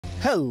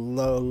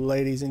Hello,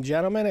 ladies and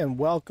gentlemen, and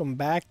welcome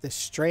back to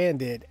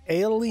Stranded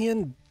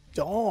Alien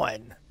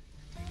Dawn.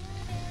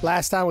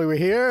 Last time we were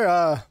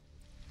here,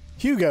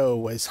 Hugo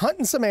was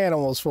hunting some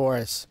animals for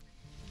us.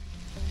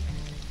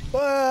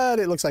 But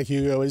it looks like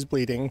Hugo is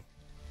bleeding.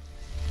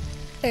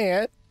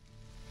 And,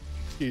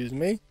 excuse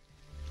me,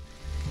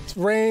 it's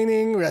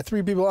raining. We got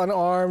 3 people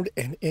unarmed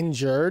and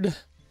injured.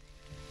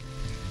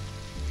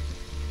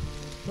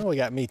 Well, we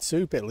got meat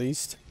soup at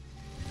least.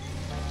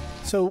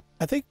 So,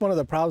 I think one of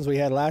the problems we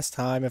had last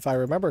time, if I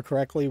remember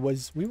correctly,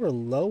 was we were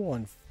low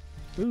on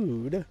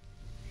food.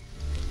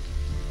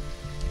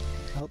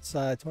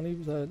 Outside,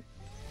 20%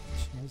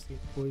 chance to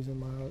poison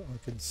mild on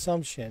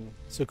consumption.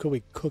 So, could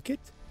we cook it?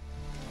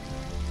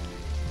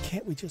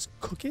 Can't we just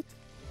cook it?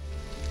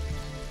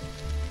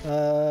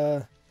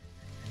 What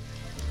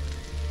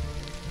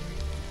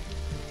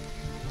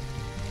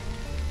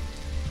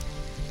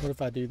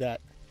if I do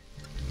that?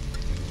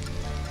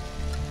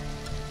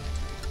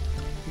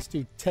 Let's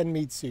do 10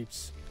 meat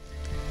soups.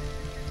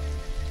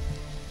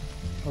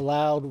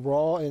 Allowed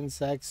raw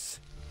insects.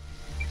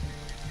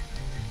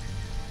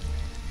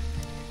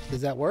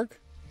 Does that work?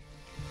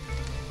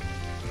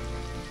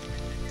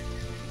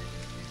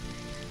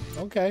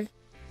 Okay.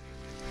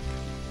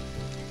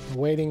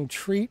 Awaiting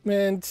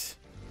treatment.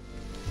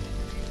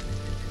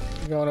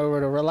 You're going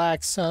over to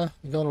relax, huh?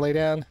 You're going to lay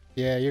down?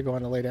 Yeah, you're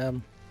going to lay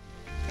down.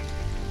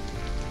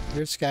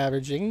 You're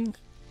scavenging.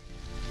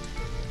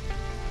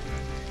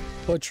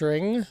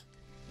 Butchering.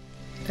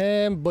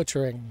 And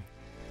butchering.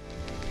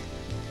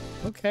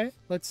 Okay,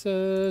 let's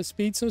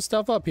speed some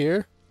stuff up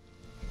here.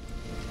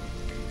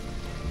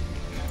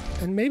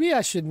 And maybe I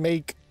should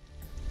make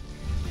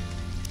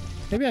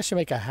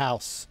a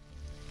house.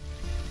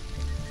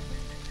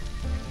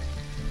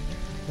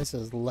 This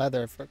is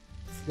leather for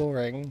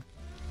flooring.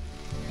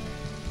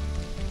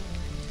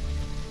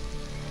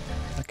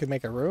 I could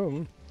make a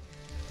room.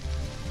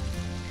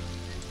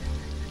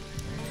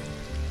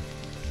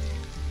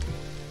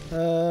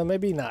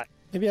 Maybe not.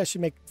 Maybe I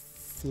should make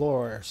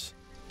floors.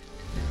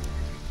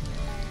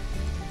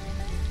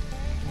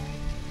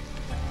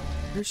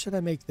 Where should I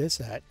make this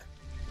at?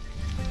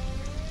 I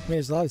mean,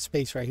 there's a lot of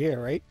space right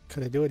here, right?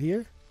 Could I do it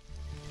here?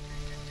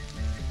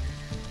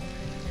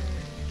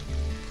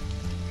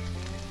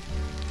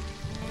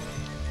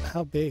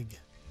 How big?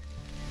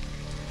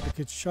 The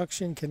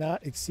construction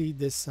cannot exceed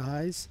this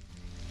size.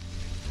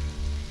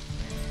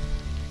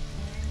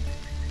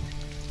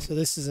 So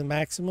this is a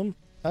maximum.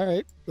 All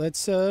right,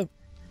 let's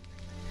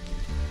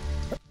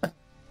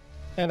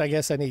and I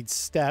guess I need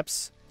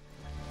steps.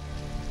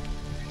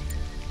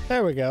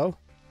 There we go.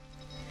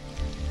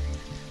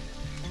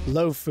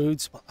 Low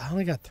foods. I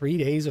only got 3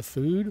 days of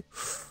food.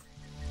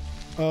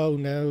 Oh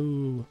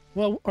no.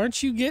 Well,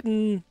 aren't you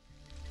getting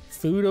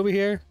food over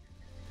here?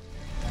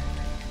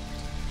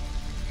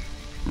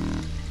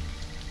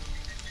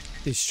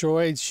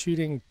 Destroyed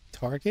shooting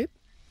target?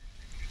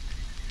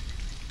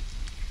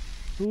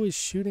 Who is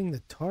shooting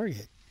the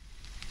target?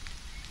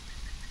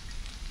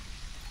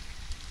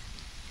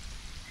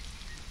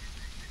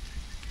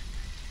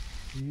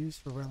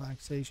 Used for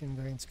relaxation,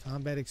 gains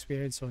combat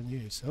experience on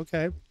use.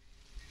 Okay.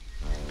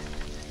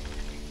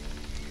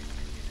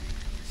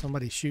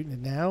 Somebody's shooting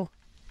it now.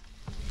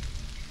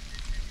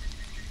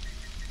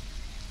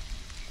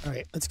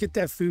 Alright, let's get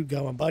that food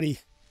going, buddy.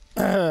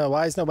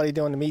 Why is nobody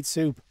doing the meat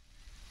soup?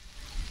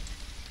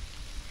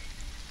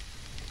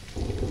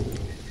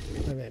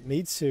 Wait a minute,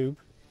 meat soup.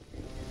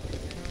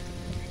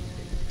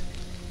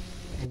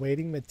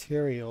 Awaiting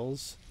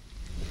materials.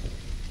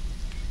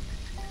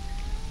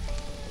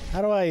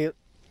 How do I...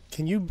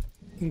 Can you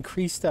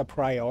increase that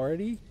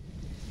priority?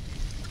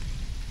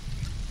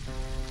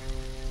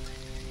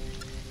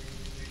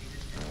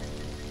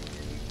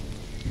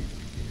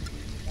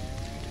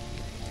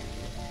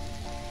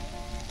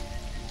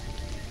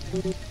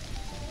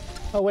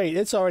 Oh wait,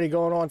 it's already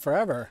going on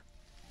forever.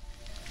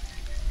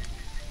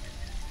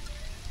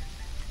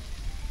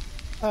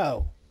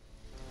 Oh.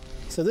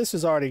 So this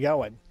is already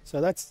going.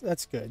 So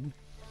that's good.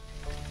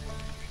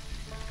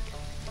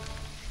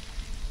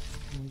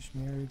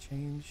 Missionary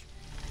change.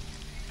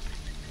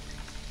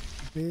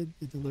 Forbid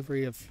the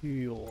delivery of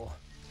fuel.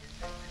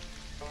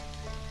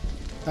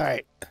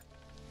 Alright.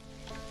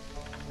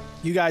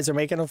 You guys are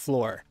making a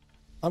floor.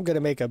 I'm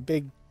gonna make a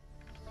big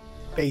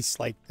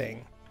base-like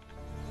thing.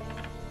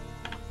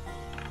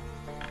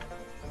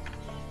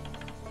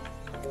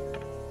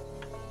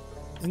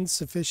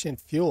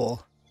 Insufficient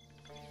fuel.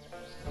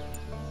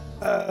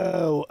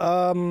 Oh,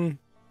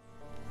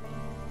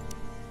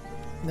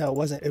 no, it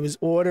wasn't. It was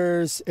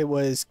orders. It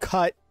was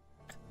cut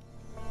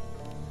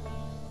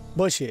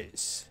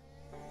bushes.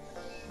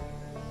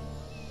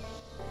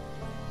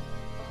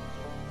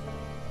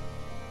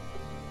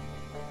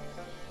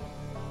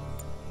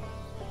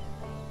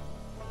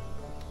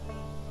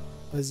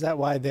 Is that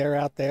why they're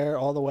out there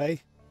all the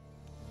way?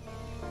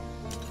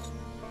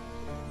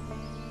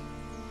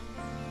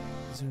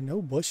 Is there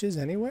no bushes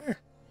anywhere?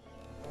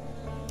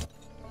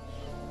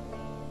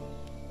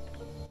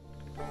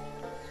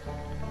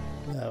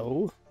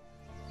 No.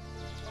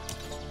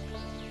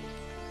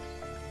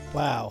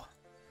 Wow.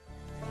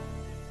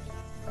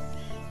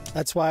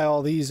 That's why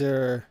all these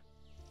are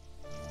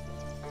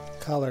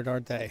colored,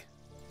 aren't they?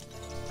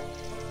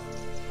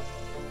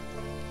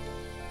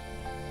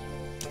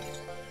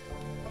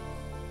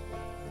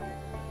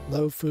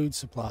 Low food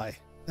supply.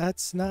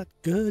 That's not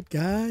good,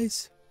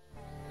 guys.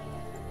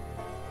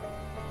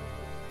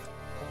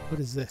 What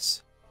is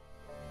this?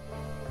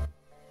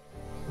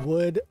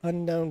 Wood,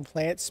 unknown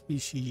plant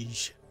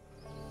species.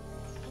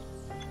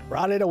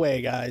 Rot it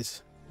away,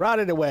 guys. Rot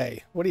it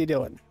away. What are you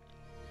doing?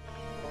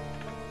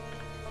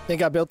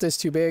 Think I built this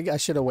too big? I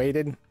should have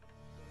waited.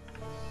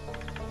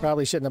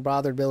 Probably shouldn't have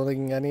bothered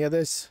building any of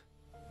this.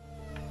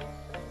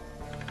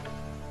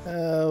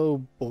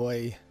 Oh,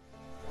 boy.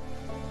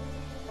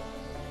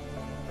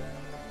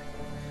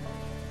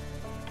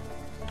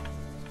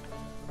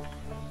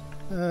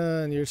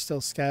 And you're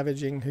still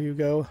scavenging,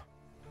 Hugo.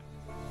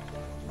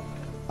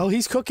 Oh,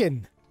 he's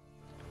cooking.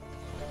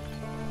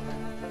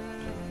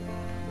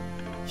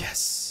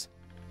 Yes.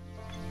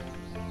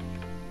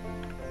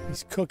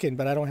 He's cooking,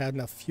 but I don't have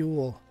enough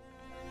fuel.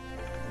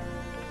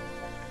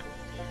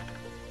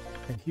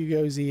 And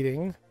Hugo's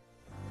eating.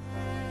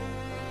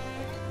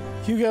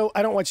 Hugo,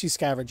 I don't want you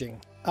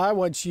scavenging. I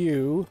want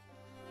you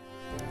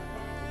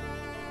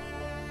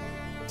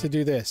to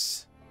do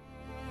this.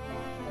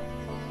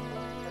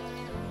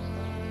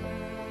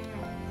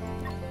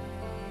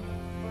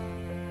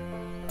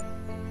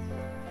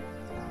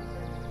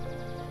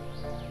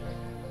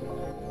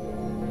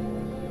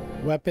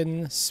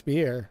 Weapon,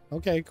 spear.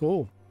 Okay,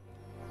 cool.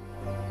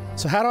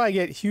 So how do I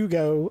get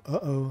Hugo?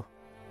 Uh-oh.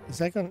 Is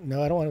that going to...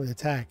 No, I don't want him to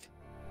attack.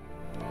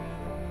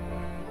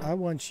 I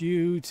want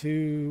you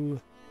to...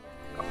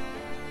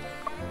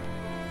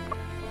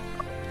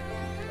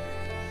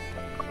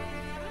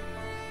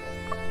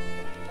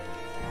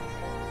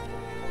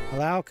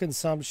 allow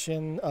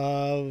consumption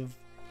of...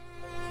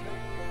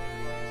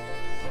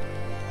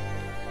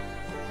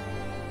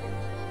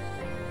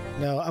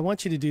 No, I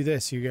want you to do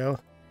this, Hugo.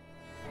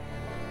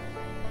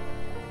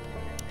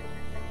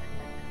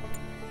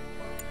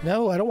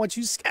 No, I don't want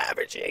you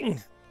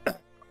scavenging.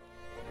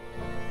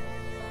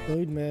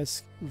 Load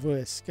mask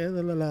voice.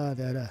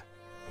 Come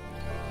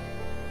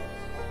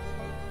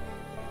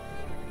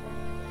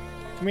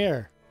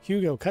here,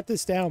 Hugo. Cut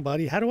this down,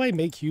 buddy. How do I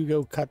make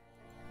Hugo cut?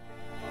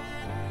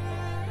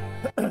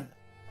 I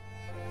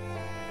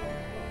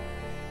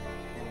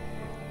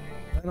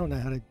don't know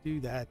how to do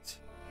that.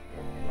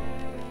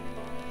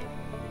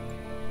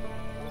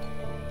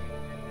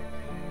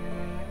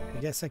 I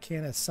guess I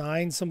can't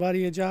assign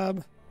somebody a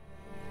job.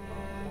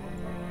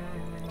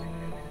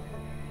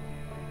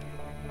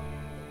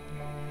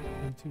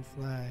 To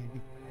flag.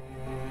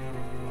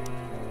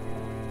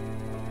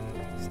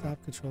 Stop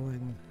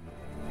controlling.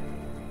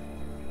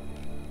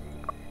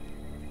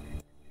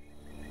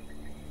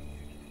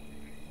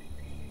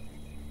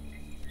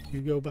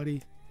 You go,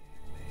 buddy.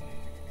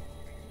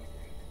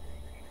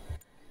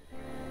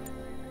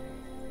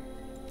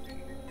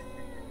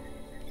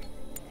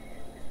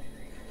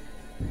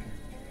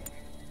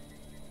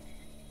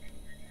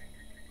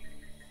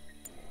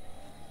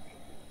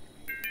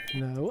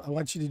 No, I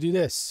want you to do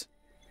this.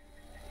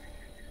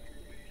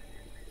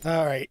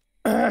 All right.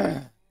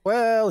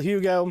 Well,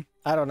 Hugo,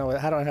 I don't know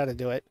how to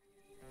do it.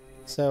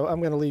 So I'm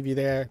going to leave you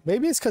there.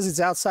 Maybe it's because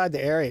it's outside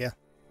the area.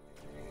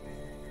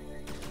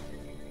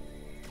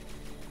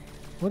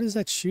 What is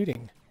that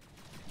shooting?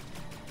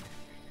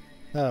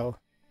 Oh.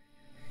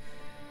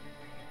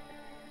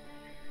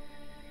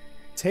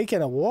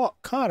 Taking a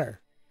walk. Connor,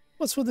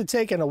 what's with the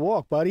taking a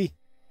walk, buddy?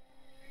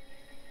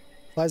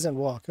 Pleasant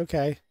walk.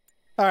 Okay.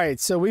 All right.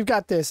 So we've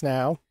got this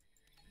now.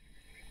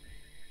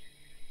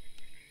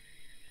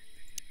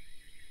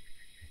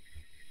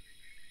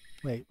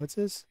 Wait, what's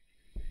this?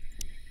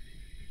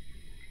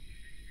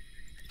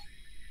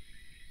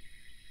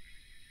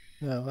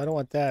 No, I don't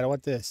want that. I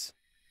want this.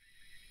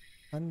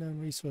 Unknown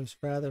resource,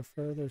 rather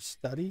further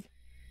study.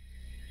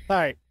 All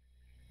right.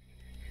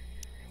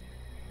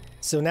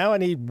 So now I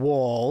need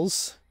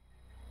walls.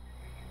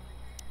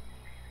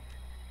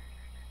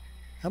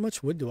 How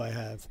much wood do I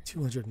have?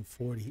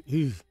 240.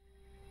 Ew.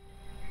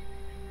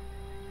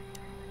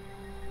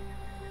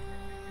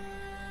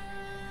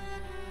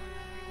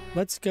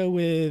 Let's go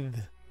with...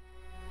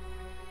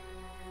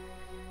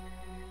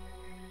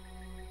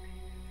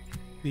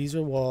 These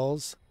are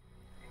walls.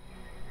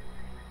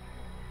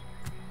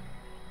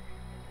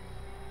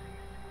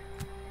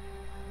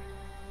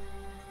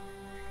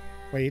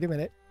 Wait a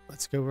minute.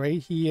 Let's go right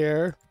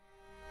here.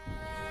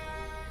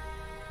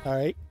 All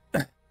right.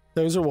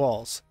 Those are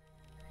walls.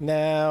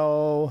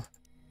 Now...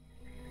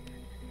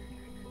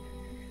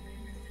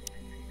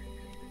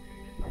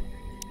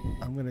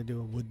 I'm going to do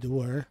a wood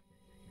door.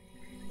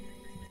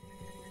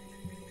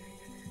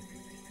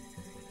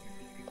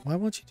 Why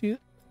won't you do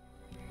it?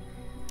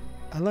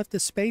 I left the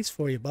space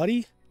for you,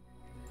 buddy.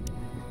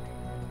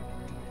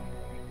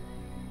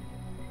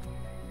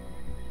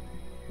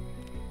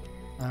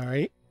 All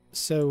right.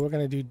 So we're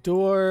going to do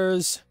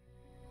doors.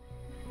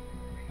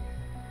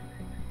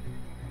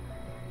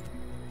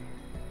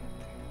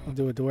 I'll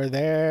do a door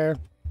there.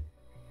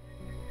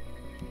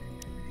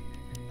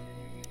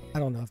 I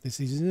don't know if this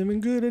is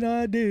even good an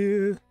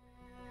idea.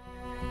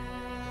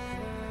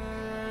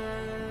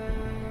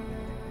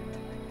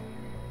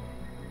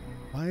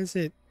 Why is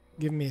it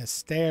giving me a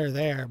stair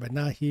there, but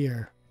not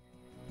here?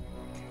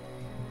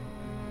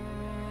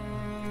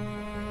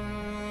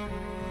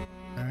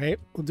 All right,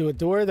 we'll do a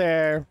door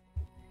there.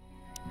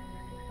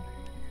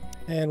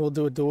 And we'll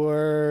do a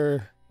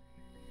door.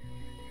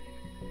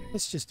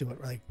 Let's just do it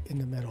right in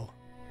the middle.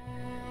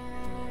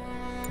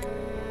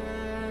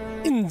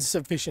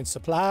 Insufficient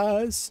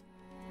supplies.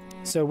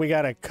 So we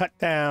gotta cut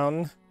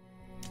down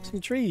some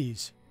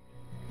trees.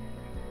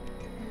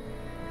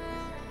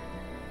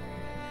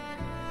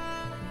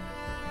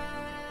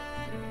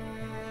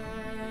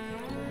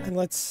 And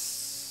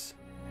let's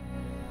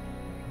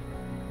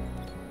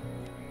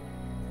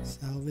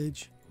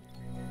salvage.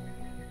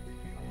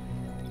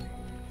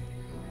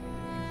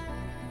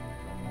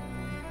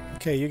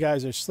 Okay, you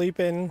guys are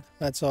sleeping.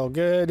 That's all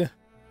good.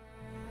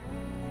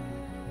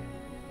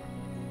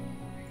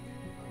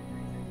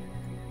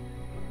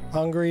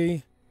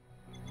 Hungry.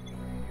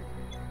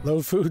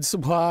 Low food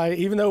supply.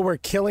 Even though we're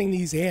killing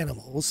these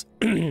animals.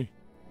 New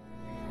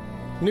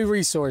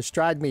resource,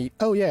 dried meat.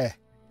 Oh, yeah.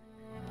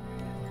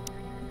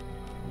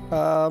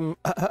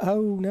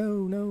 Oh,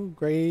 no.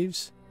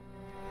 Graves.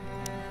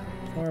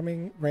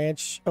 Farming,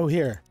 ranch. Oh,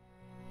 here.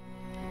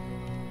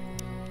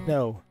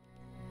 No.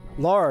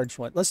 Large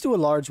one. Let's do a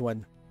large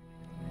one.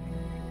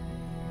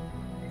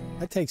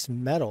 That takes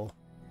metal.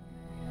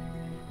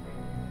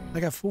 I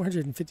got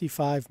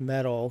 455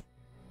 metal.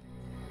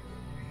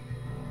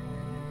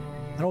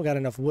 I don't got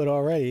enough wood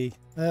already.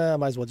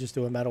 Might as well just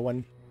do a metal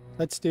one.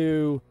 Let's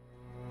do...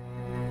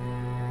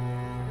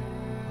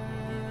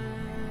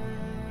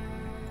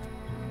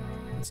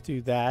 Let's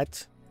do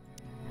that.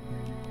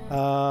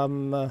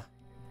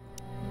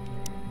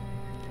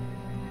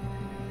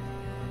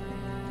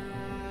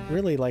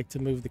 Really like to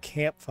move the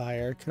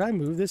campfire. Could I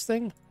move this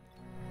thing?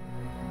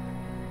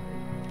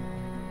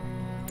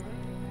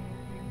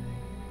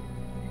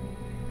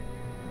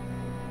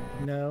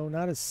 No,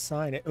 not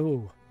assign it.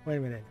 Oh, wait a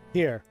minute.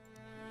 Here.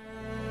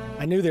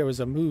 I knew there was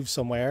a move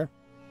somewhere.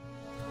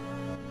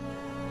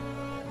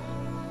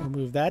 We'll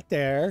move that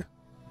there.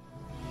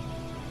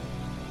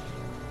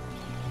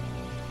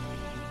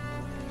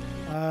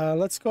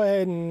 Let's go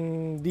ahead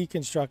and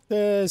deconstruct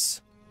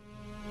this.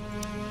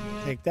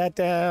 Take that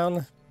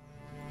down.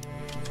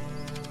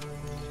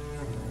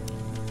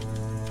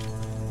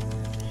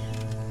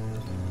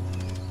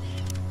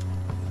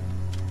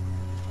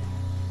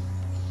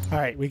 All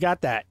right, we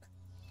got that.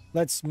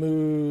 Let's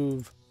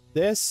move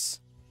this.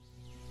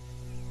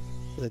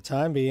 For the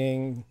time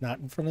being, not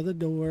in front of the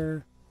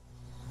door.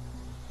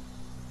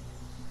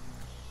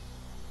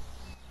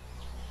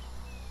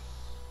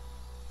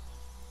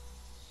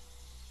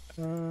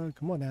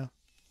 Come on now.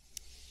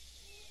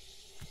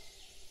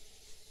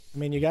 I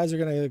mean, you guys are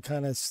going to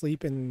kind of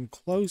sleep in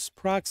close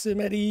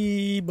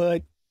proximity,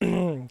 but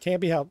can't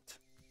be helped.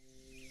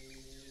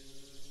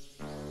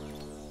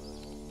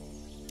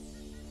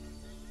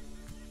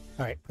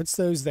 All right, puts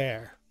those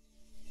there.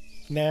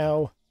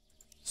 Now,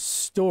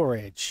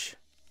 storage.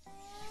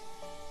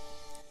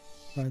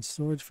 Provide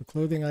storage for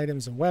clothing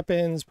items and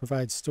weapons.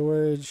 Provide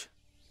storage.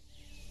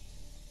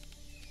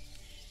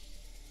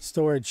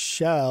 Storage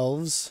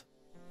shelves.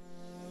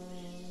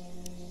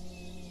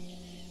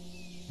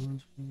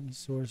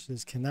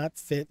 Resources cannot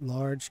fit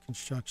large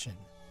construction.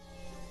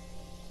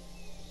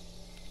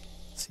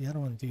 See, I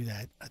don't want to do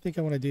that. I think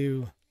I want to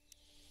do...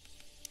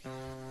 I'm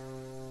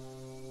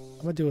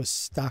going to do a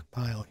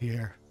stockpile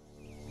here.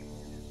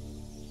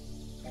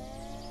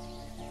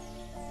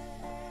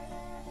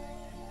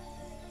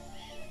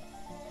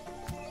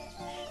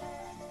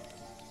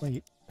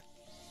 Wait.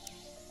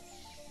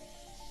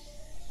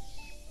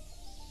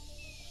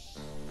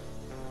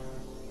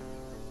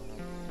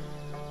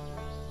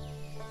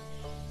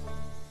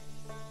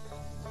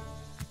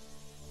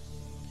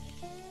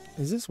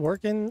 Is this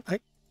working?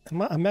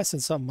 I'm messing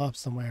something up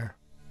somewhere.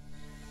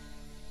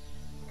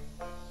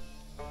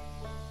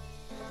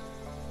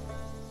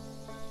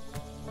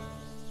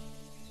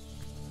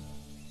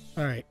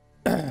 All right.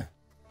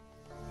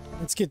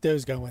 Let's get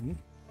those going.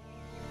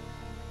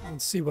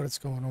 Let's see what's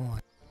going on.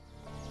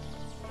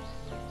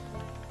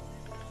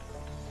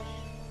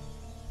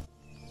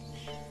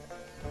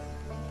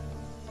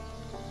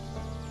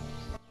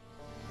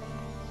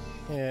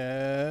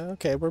 Yeah,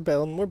 okay, we're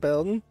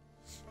building.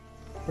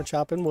 We're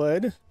chopping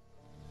wood.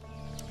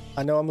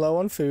 I know I'm low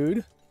on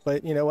food,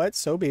 but you know what?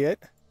 So be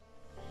it.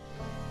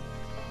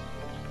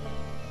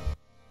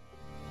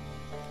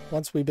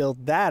 Once we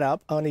build that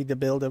up, I'll need to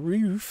build a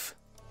roof.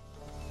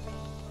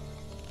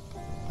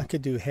 I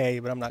could do hay,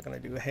 but I'm not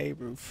going to do a hay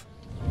roof.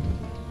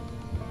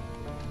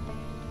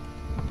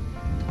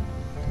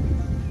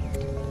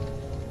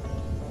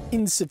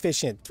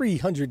 Insufficient.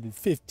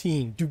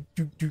 315.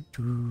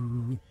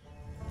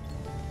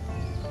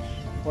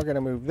 We're going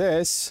to move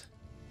this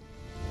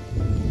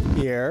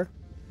here.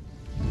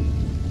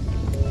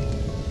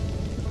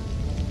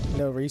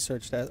 No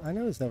research desk. I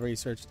know there's no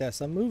research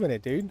desk. I'm moving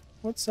it, dude.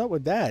 What's up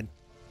with that?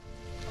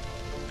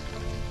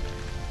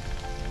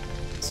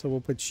 So we'll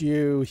put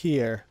you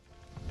here.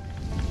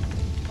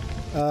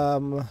 We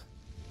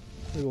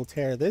will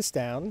tear this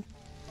down.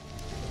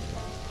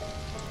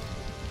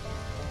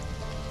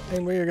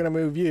 And we're going to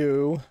move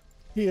you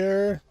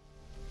here.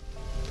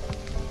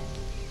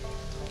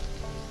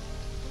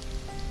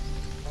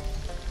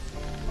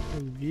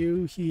 Move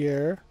you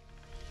here.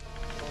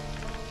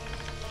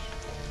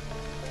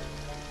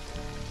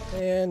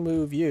 And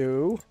move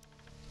you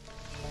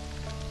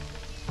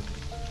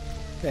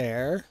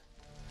there.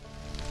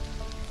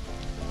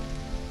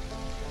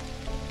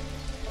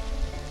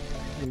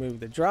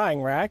 Move the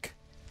drying rack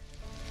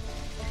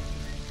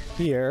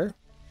here.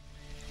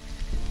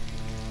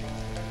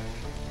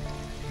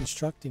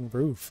 Constructing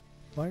roof.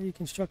 Why are you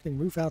constructing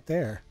roof out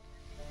there?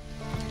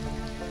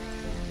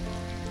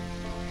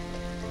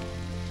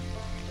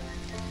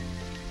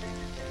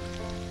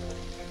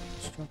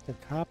 Construct a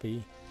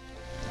copy.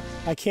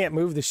 I can't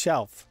move the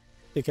shelf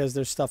because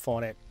there's stuff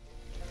on it.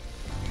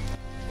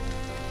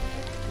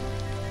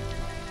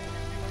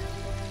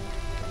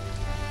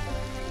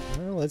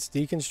 Well, let's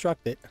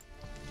deconstruct it.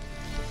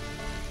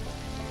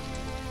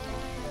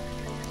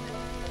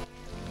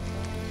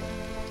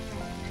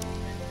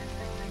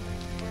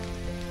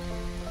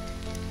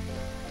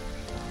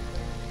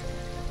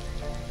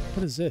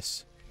 What is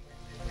this?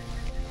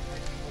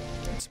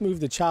 Let's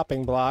move the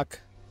chopping block,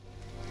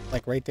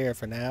 like right there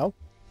for now.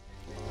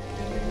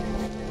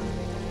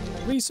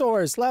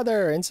 Resource,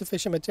 leather,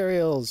 insufficient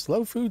materials,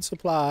 low food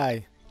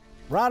supply.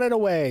 Rotted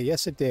away.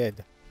 Yes, it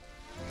did.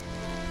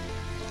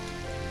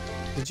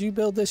 Did you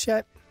build this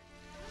yet?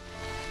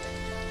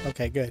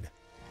 Okay, good.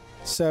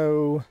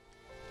 So,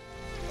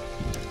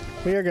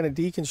 we are going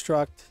to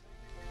deconstruct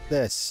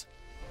this.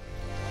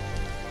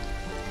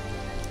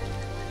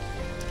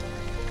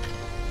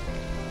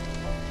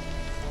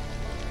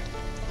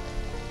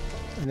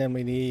 And then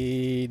we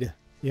need...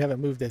 You haven't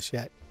moved this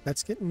yet.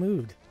 That's getting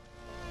moved.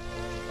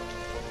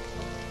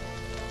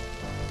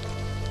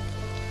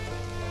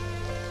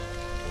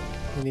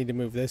 We need to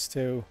move this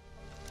too.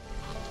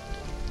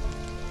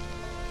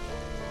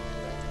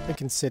 It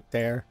can sit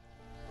there.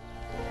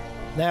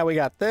 Now we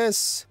got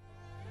this.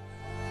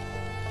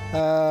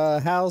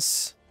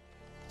 House.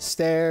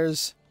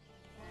 Stairs.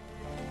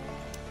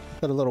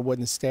 Put a little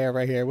wooden stair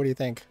right here. What do you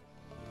think?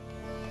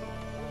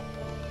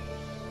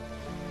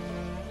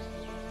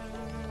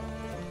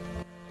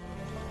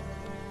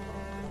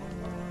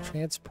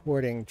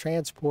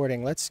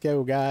 Transporting. Let's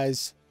go,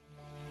 guys.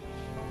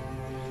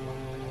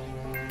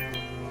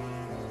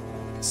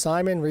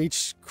 Simon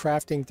reached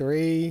crafting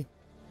 3.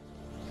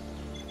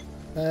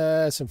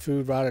 Some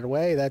food rotted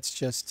away. That's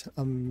just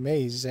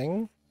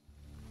amazing.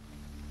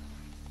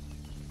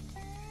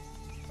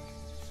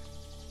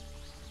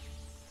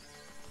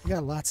 We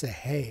got lots of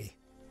hay.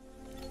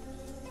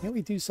 Can't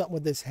we do something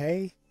with this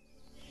hay?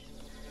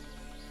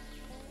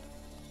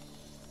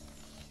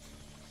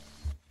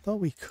 Thought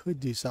we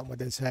could do something with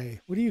this hay.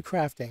 What are you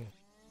crafting?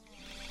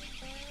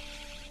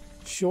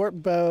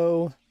 Short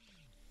bow.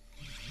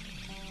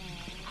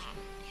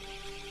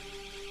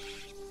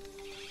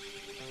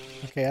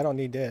 Okay, I don't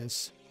need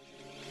this.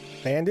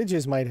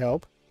 Bandages might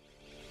help.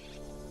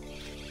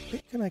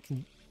 I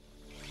can...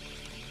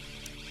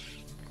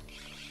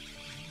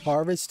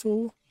 Harvest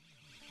tool?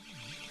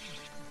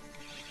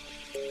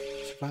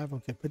 Survival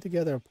kit. Put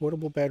together a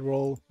portable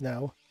bedroll.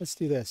 No, let's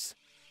do this.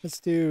 Let's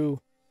do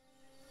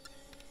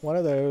one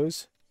of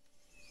those.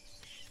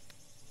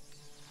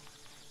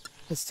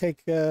 Let's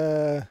take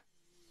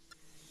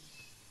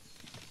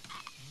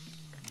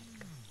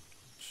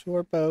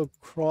short bow,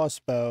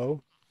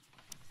 crossbow.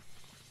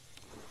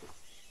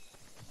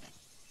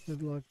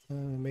 Good luck to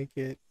make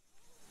it.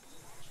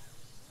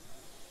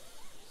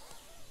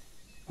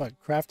 What,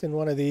 crafting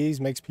one of these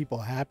makes people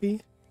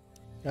happy?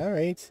 All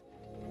right.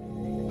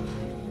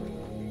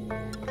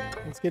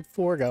 Let's get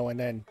 4 going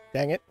then.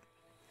 Dang it.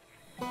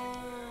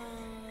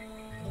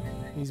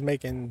 He's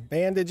making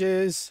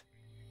bandages.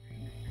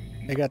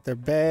 They got their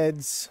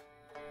beds.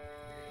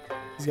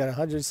 He's got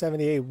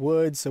 178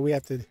 wood, so we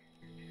have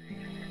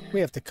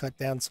to cut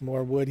down some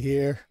more wood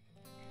here.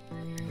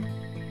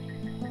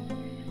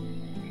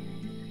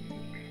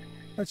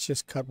 Let's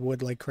just cut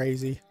wood like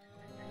crazy.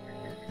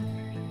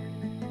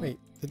 Wait,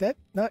 did that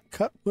not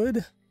cut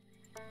wood?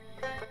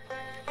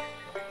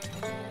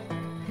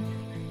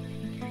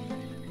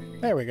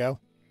 There we go.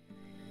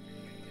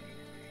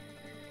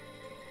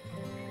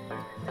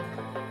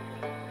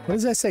 What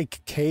does that say?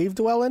 Cave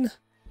dwelling?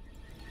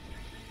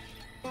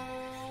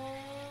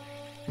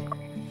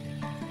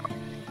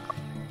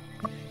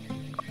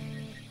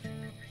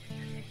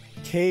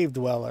 Cave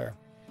dweller.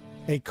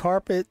 A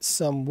carpet,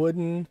 some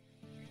wooden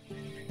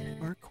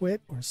parquet,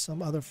 or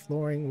some other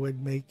flooring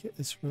would make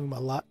this room a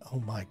lot. Oh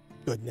my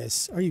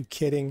goodness. Are you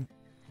kidding?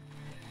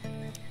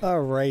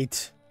 All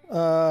right.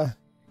 How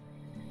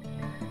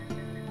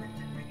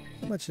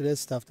much of this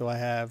stuff do I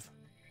have?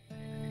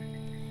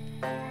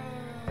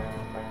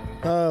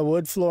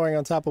 Wood flooring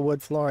on top of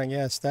wood flooring.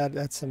 Yes,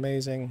 that's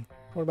amazing.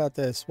 What about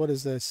this? What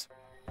is this?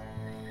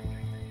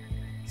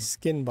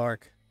 Skin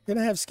bark. Did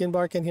I have skin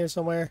bark in here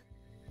somewhere?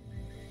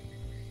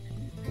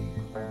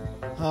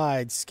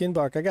 Hide, skin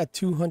bark. I got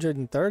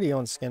 230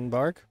 on skin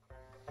bark.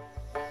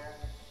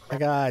 I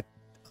got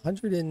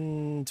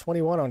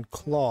 121 on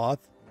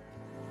cloth.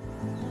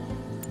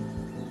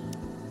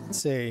 Let's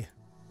see.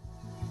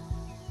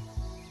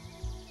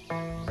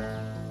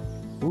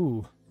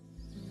 Ooh.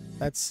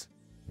 That's...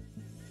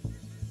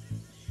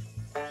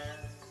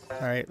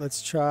 Alright,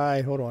 let's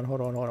try... Hold on.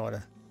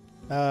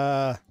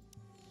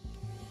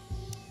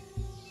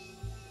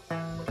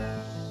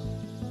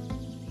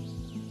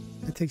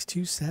 That takes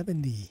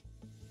 270.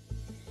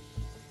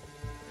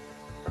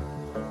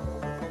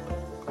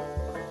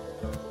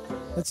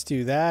 Let's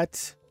do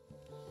that.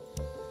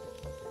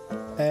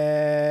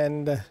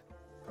 And...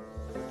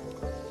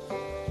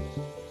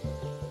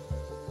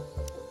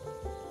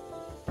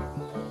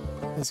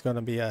 it's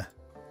gonna be a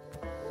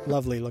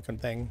lovely looking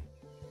thing.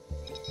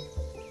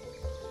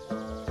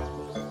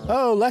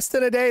 Oh, less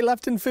than a day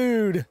left in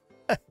food.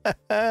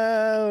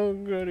 Oh,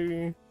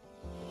 goody.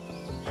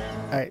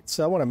 Alright,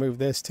 so I want to move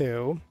this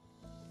too.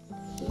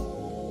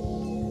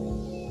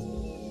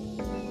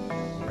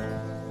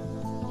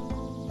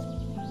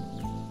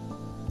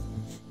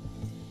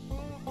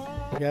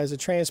 You guys are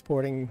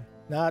transporting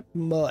not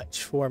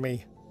much for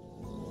me.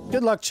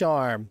 Good luck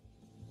charm.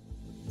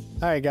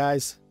 Alright,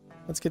 guys.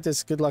 Let's get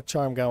this good luck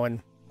charm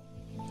going.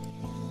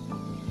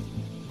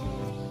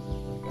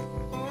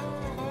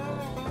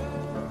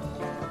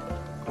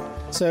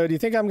 So, do you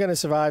think I'm going to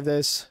survive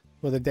this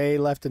with a day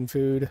left in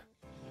food?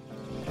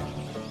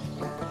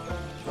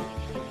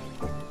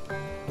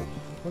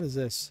 What is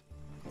this?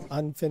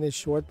 Unfinished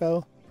short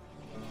bow?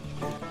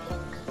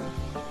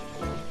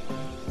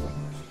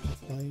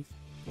 Life.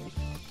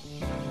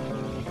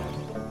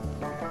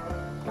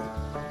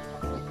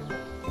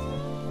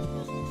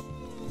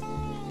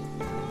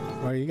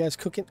 Are you guys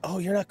cooking? Oh,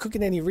 you're not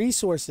cooking any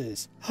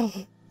resources.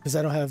 Because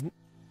I don't have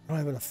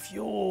enough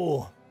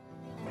fuel.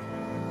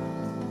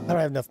 I don't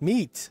have enough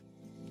meat.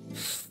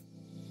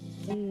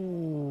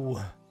 Ooh.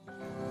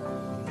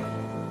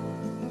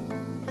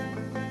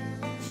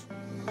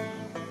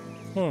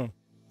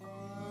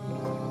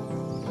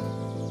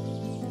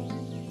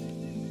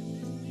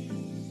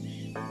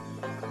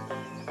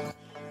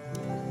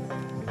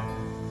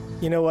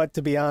 You know what,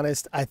 to be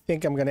honest, I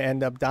think I'm going to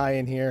end up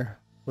dying here.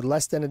 With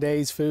less than a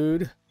day's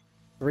food,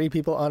 3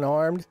 people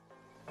unarmed.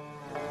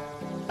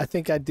 I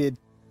think I did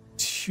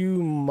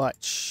too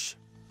much.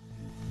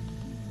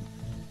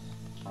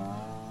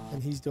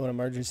 And he's doing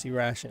emergency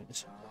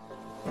rations.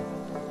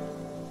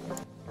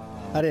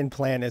 I didn't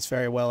plan this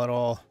very well at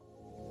all.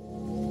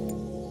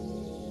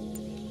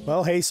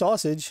 Well, hey,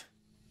 sausage.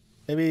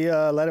 Maybe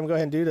let him go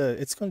ahead and do the...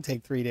 It's going to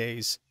take 3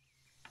 days.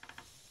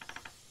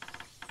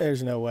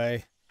 There's no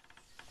way.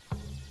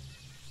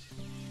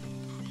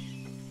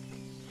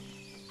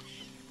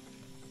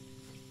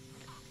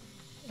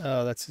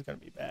 Oh, that's going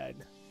to be bad.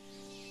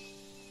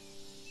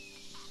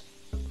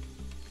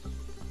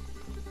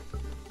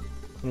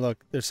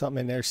 Look, there's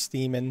something in there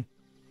steaming.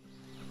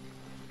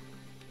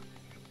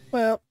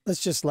 Well,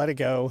 let's just let it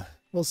go.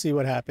 We'll see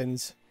what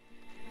happens.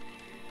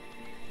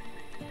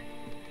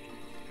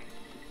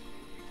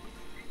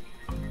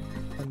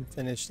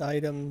 Unfinished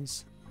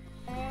items.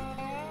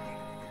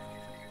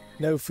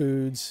 No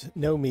foods,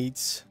 no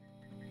meats.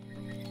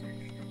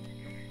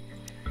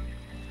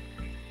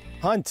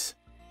 Hunt!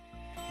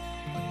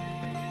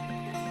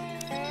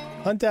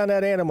 Hunt down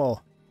that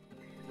animal.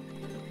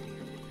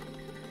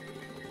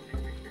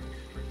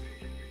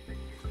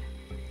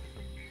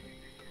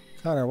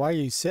 Connor, why are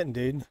you sitting,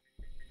 dude?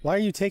 Why are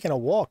you taking a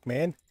walk,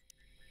 man?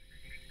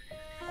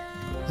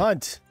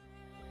 Hunt!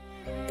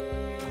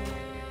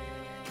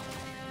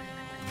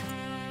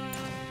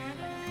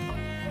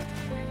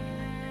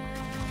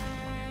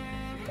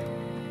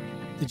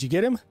 Did you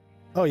get him?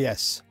 Oh,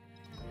 yes.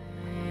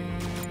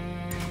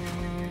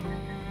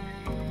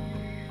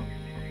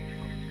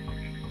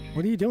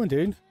 What are you doing,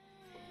 dude?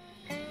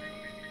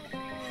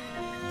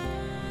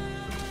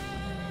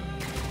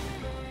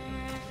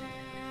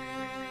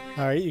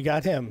 All right, you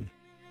got him.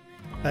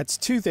 That's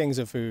 2 things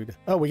of food.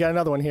 Oh, we got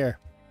another one here.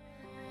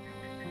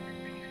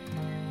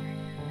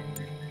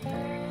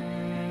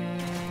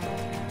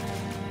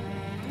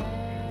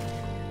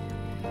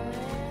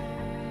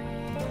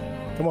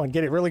 Come on,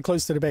 get it really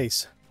close to the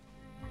base.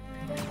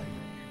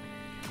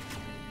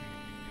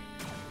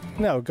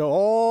 No, go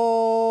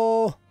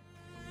all...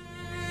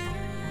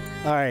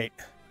 All right.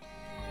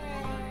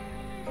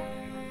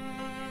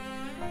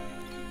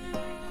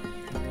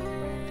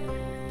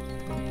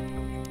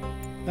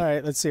 All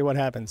right, let's see what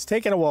happens.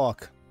 Taking a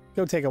walk.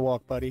 Go take a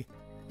walk, buddy.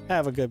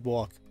 Have a good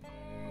walk.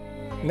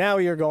 Now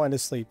you're going to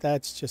sleep.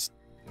 That's just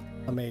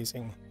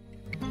amazing.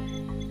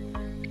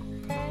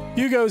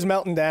 Hugo's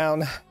melting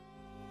down.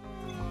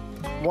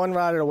 1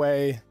 rotted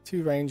away.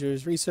 2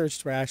 rangers.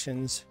 Researched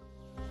rations.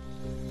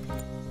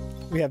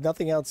 We have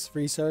nothing else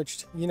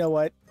researched. You know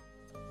what?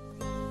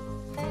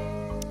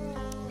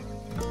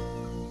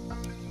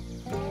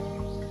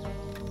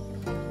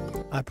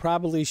 I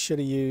probably should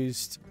have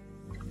used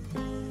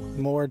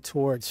more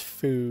towards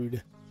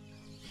food.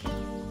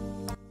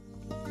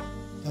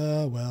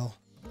 Well.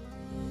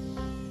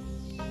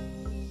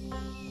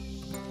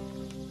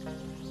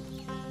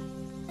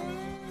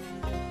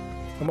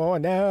 Come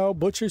on now,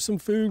 butcher some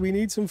food. We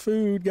need some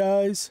food,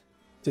 guys.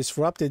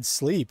 Disrupted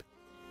sleep.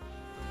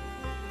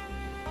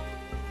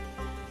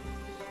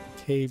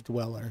 Cave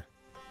dweller.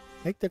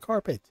 Make the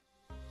carpet.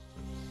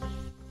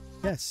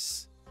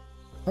 Yes.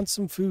 Want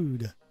some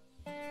food.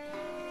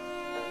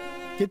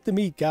 Get the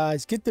meat,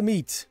 guys. Get the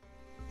meat.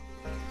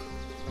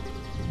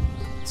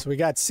 So we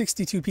got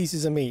 62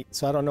 pieces of meat.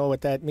 So I don't know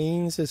what that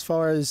means as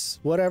far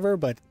as whatever,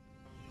 but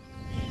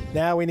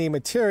now we need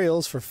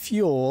materials for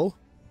fuel.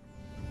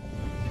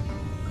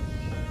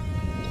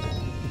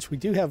 Which we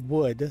do have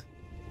wood.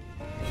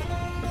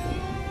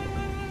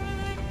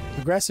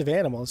 Aggressive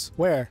animals.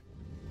 Where?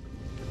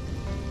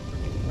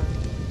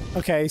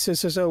 Okay,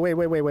 so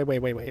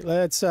wait.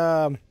 Let's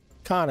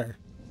Connor.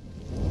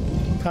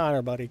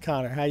 Connor, buddy.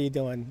 Connor, how you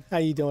doing? How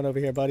you doing over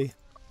here, buddy?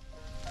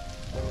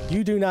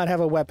 You do not have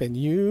a weapon.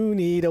 You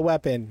need a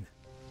weapon.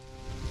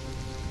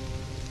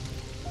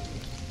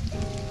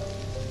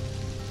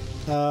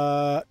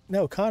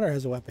 No, Connor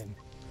has a weapon.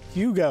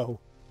 Hugo.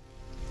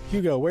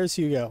 Hugo, where's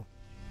Hugo?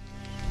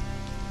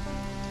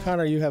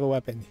 Connor, you have a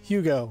weapon.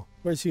 Hugo,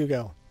 where's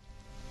Hugo?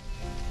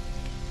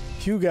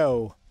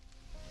 Hugo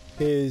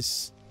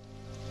is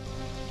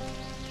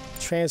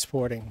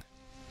transporting.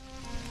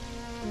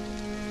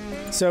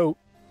 So,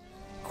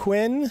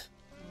 Quinn,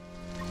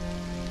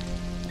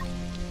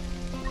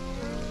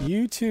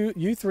 you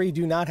three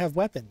do not have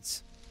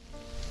weapons.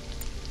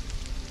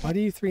 Why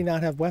do you three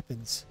not have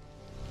weapons?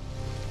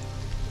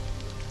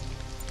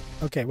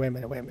 Okay, wait a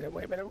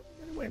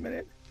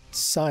minute.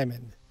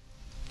 Simon.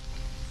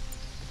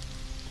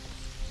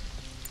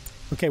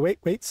 Okay,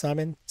 wait,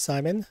 Simon.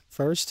 Simon,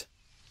 first.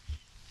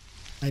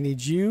 I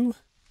need you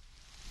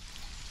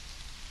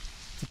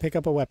to pick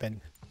up a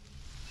weapon.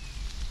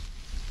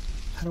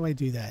 How do I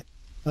do that?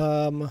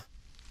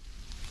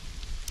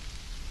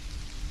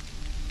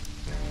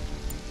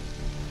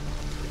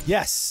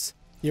 Yes,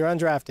 you're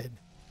undrafted.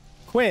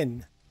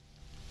 Quinn.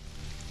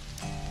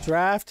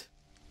 Draft.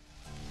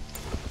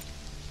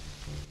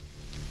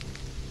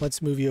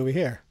 Let's move you over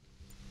here.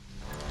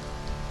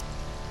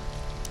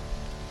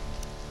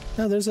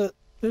 No, there's a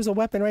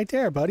weapon right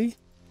there, buddy.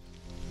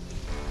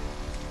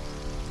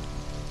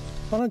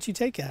 Why don't you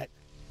take that?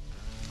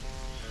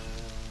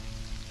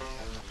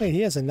 Wait,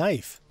 he has a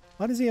knife.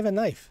 Why does he have a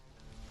knife?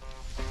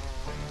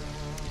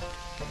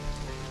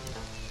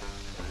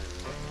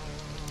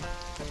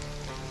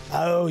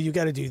 Oh, you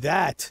got to do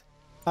that.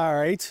 All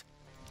right.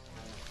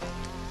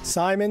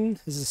 Simon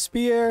is a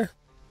spear.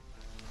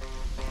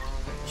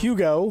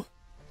 Hugo's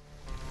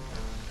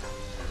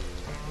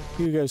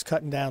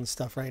cutting down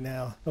stuff right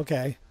now.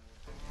 Okay.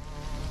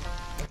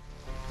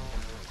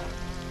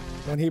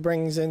 When he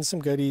brings in some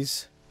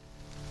goodies.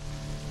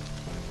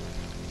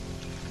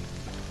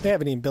 They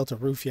haven't even built a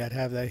roof yet,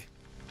 have they?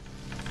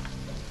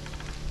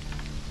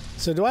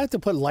 So do I have to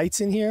put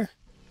lights in here?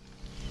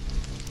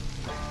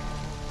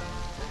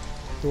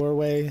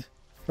 Doorway,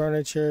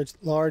 furniture,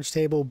 large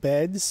table,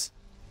 beds.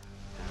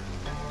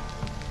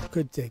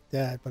 Could take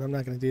that, but I'm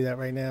not going to do that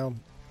right now.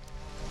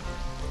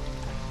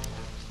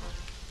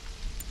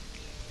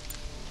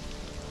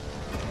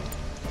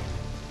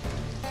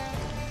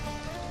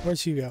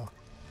 Where's Hugo?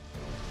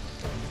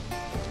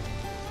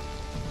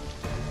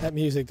 That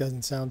music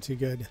doesn't sound too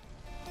good.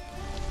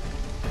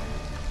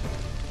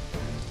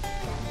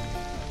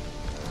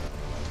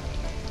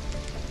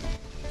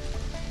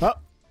 Oh!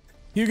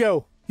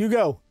 Hugo!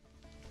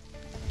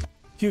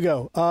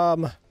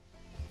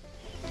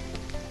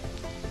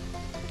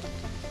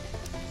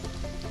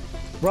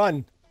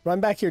 Run! Run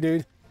back here,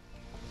 dude.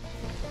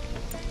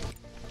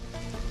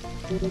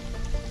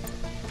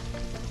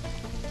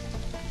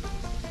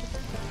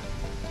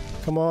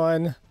 Come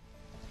on.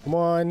 Come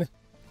on.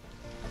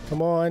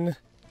 Come on.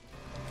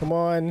 Come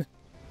on.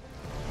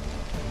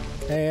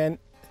 And...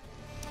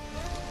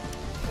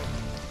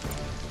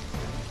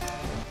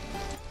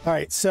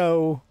 Alright,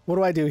 so what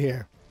do I do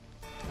here?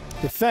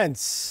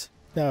 Defense.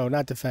 No,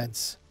 not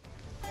defense.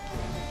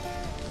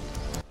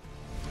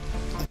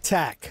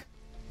 Attack.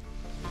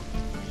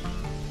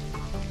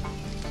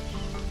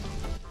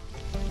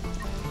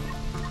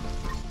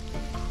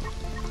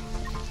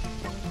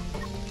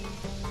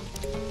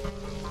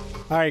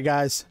 Alright,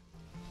 guys.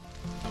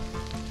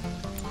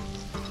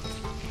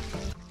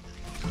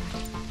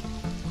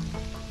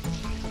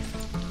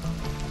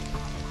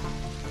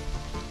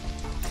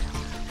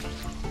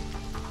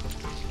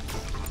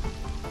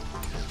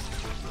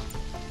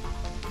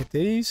 Get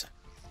these.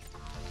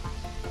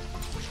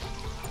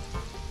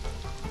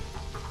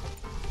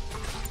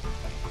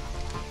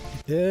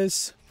 Get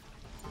this.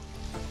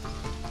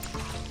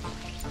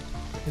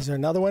 Is there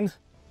another one?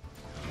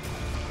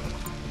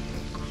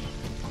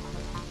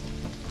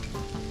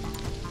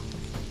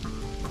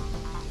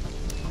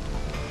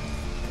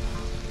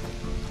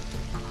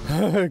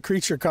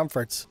 Creature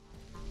comforts.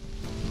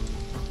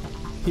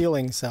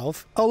 Healing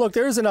self. Oh, look,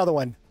 there is another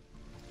one.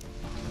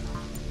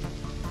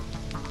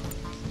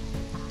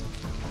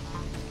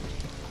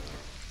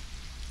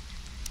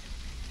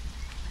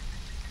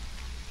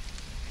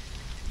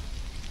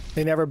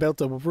 They never built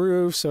a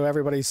roof, so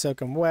everybody's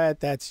soaking wet.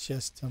 That's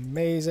just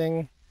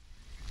amazing.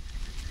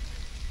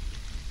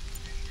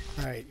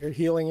 All right, you're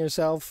healing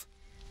yourself.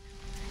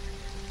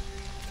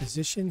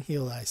 Position,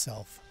 heal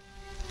thyself.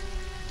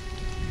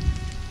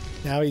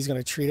 Now he's going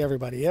to treat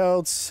everybody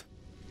else.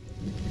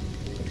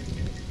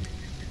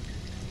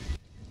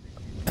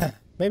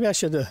 Maybe I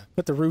should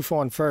put the roof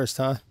on first,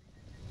 huh?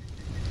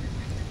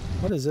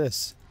 What is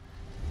this?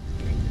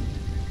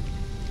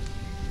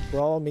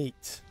 Raw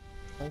meat.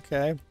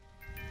 Okay.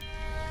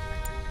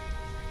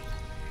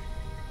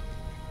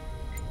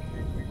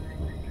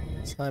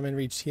 Simon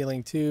reached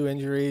healing 2.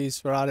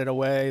 Injuries rotted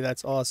away.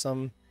 That's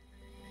awesome.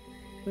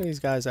 Look at these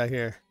guys out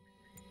here.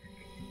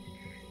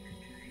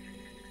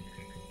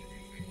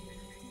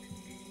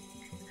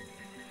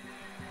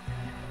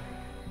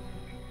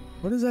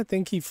 What does that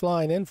thing keep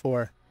flying in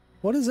for?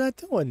 What is that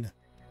doing?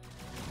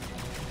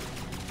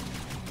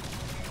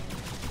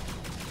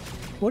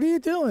 What are you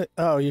doing?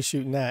 Oh, you're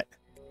shooting that.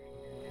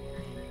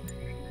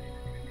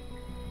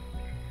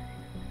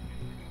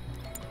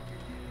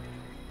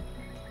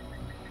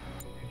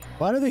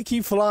 Why do they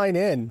keep flying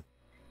in?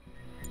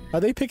 Are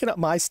they picking up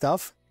my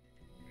stuff?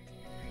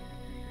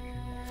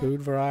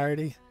 Food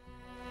variety.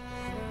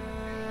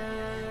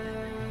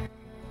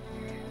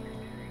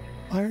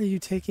 Why are you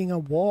taking a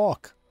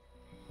walk?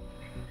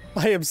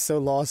 I am so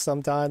lost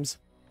sometimes.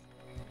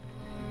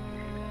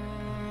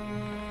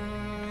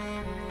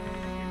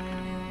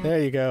 There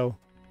you go.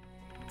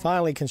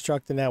 Finally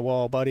constructing that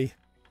wall, buddy.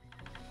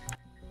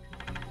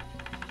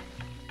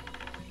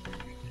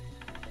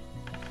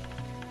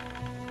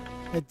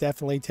 It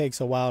definitely takes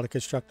a while to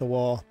construct a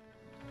wall.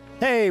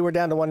 Hey, we're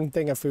down to one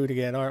thing of food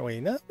again, aren't we?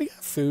 No, we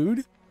got food.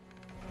 Look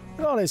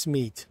at all this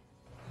meat.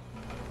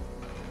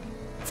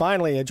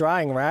 Finally, a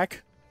drying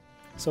rack.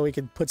 So we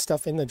could put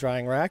stuff in the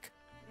drying rack.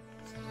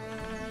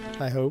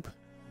 I hope.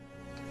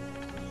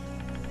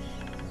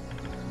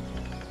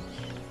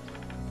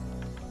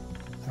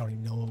 I don't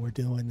even know what we're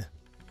doing.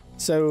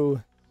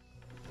 So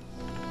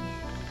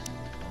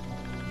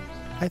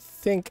I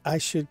think I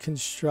should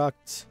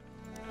construct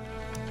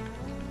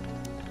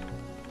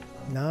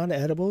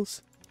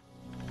non-edibles.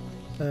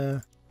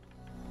 I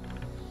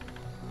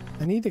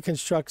need to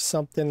construct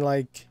something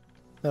like,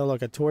 oh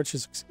look, a torch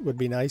would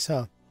be nice,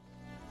 huh?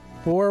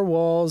 4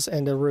 walls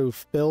and a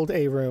roof. Build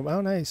a room.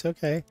 Oh nice,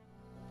 okay.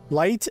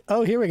 Light.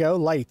 Oh, here we go.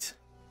 Light.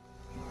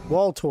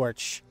 Wall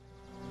torch.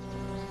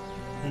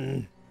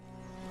 I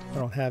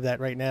don't have that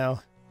right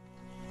now.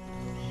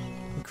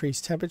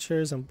 Increase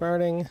temperatures. I'm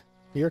burning.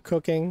 You're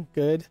cooking.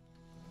 Good.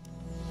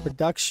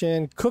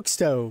 Production. Cook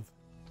stove.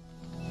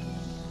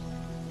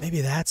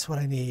 Maybe that's what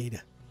I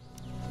need.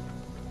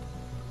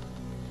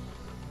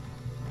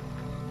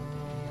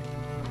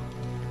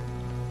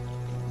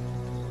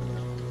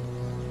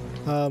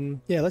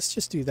 Yeah, let's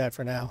just do that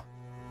for now.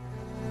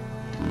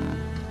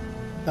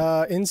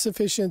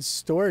 Insufficient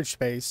storage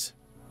space.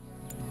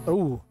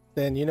 Oh,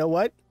 then you know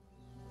what?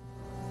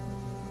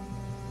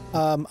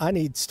 I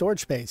need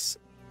storage space.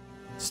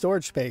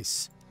 Storage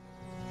space.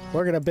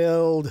 We're gonna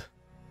build...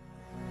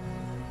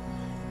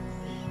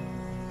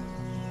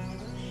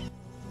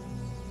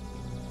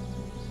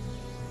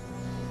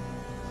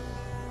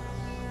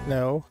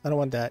 No, I don't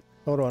want that.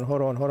 Hold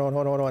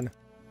on.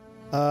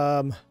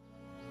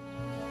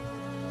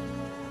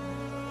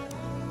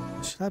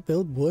 Should I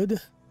build wood?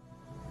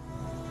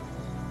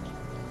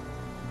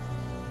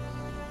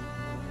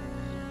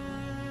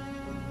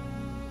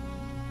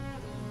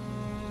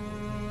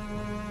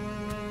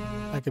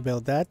 I could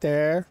build that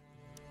there.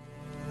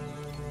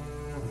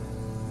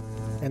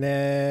 And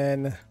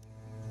then...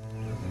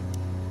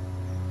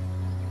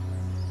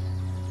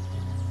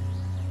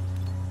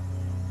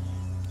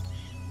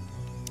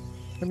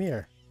 Come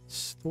here.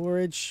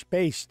 Storage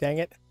space, dang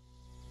it.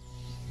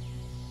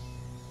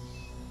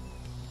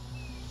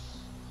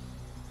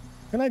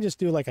 Can I just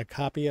do like a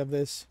copy of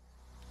this?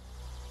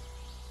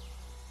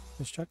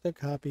 Construct a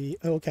copy.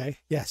 Oh, okay.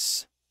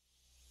 Yes.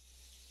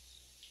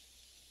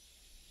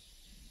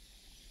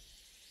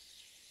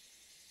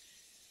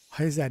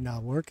 Why is that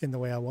not working the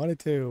way I want it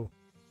to?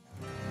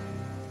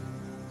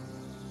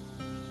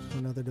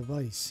 Another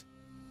device.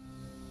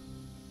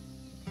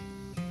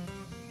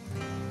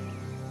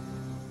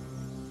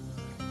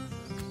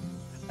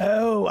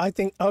 Oh, I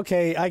think,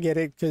 okay, I get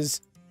it,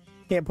 because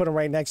you can't put them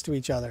right next to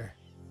each other.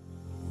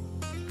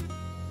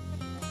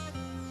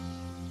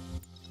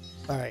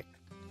 All right.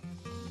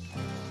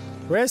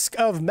 Risk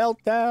of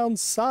meltdown.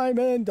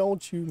 Simon,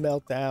 don't you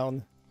melt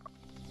down.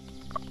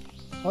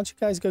 Why don't you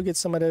guys go get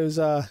some of those,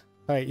 all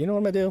right, you know what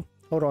I'm gonna do?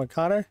 Hold on,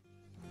 Connor.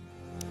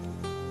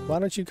 Why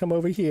don't you come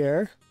over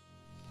here?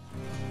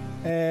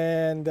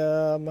 And,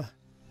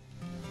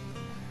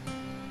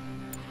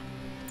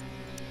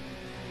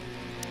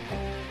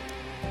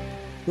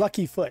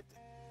 Lucky Foot.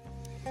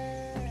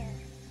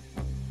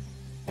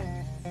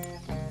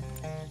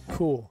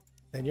 Cool.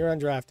 Then you're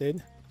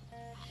undrafted.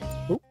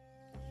 Oop.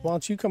 Why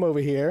don't you come over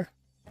here?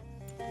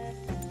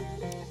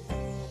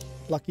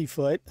 Lucky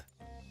Foot.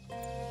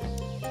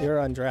 You're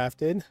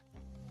undrafted.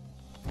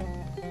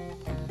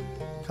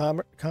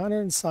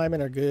 Connor and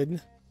Simon are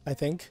good, I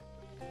think.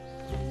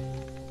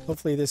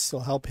 Hopefully this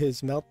will help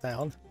his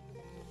meltdown.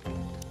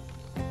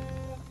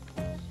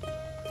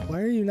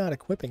 Why are you not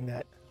equipping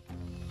that?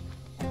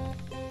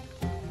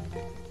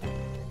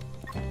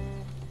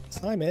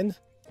 Simon,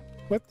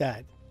 equip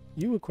that.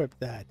 You equip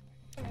that.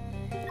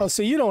 Oh,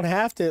 so you don't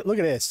have to... Look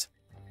at this.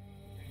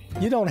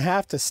 You don't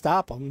have to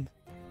stop them.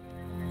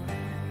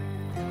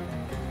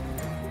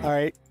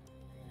 Alright.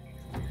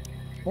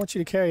 I want you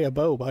to carry a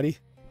bow, buddy.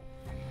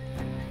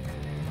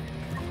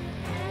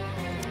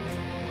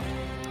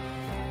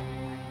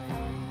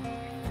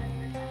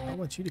 I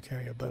want you to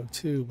carry a bow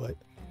too, but...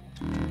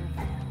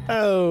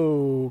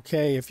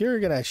 Okay, if you're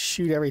gonna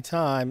shoot every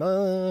time,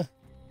 I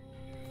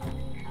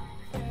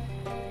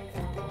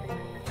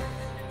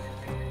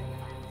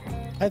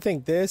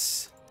think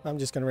this, I'm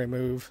just gonna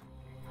remove.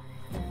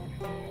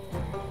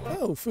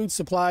 Oh, food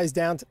supplies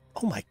down to...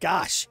 Oh my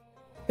gosh!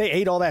 They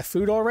ate all that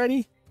food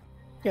already?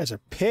 You guys are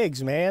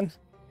pigs, man.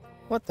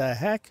 What the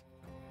heck?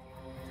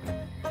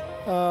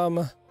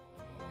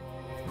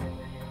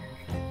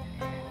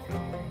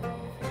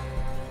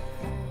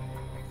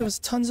 There was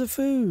tons of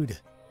food.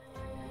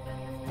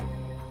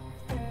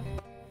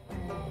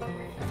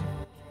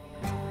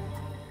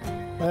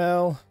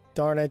 Well,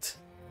 darn it.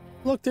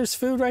 Look, there's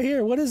food right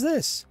here. What is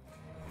this?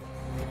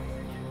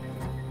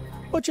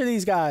 Butcher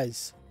these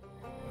guys.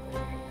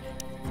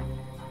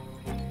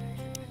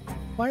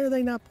 Why are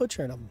they not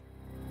butchering them?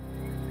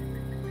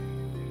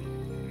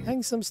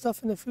 Hang some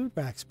stuff in the food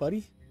racks,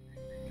 buddy.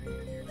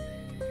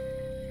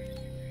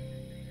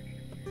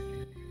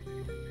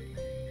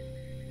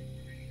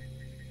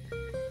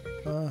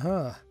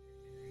 Uh-huh.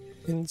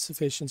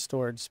 Insufficient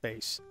storage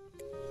space.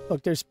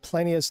 Look, there's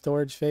plenty of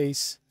storage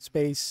space.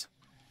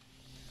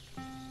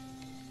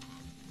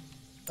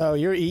 Oh,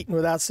 you're eating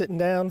without sitting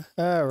down?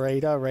 All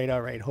right.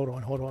 Hold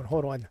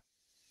on.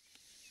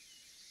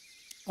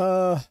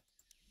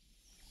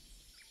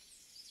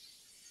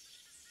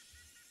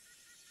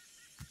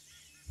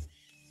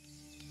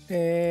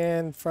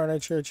 And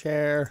furniture,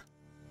 chair.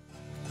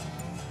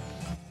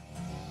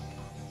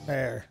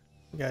 There.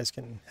 You guys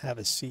can have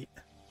a seat.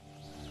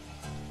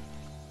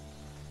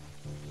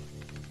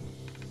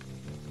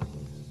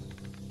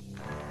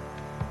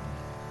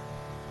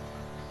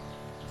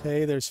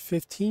 Okay, there's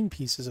 15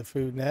 pieces of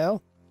food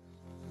now.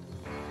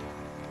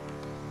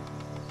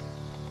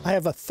 I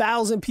have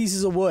 1,000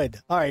 pieces of wood.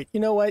 All right, you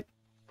know what?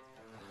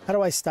 How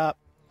do I stop?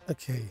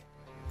 Okay.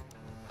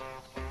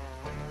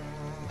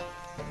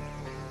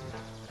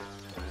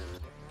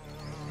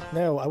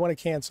 No, I want to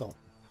cancel.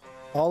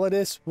 All of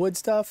this wood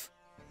stuff?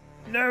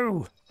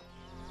 No!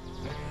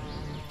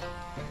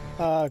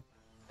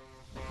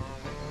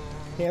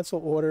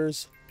 Cancel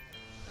orders.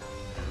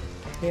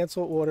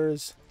 Cancel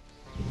orders.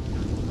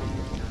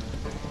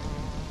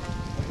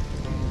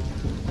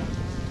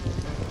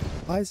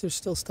 Why is there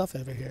still stuff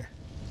over here?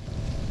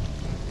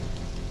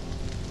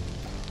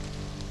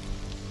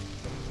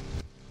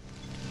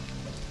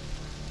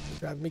 It's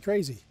driving me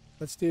crazy.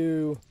 Let's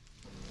do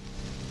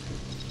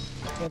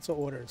cancel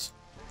orders.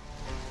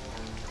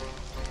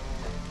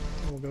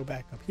 And we'll go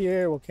back up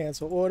here. We'll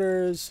cancel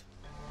orders.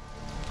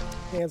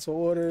 Cancel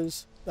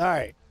orders. All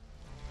right.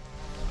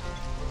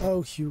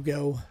 Oh,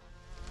 Hugo.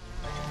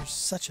 You're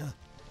such a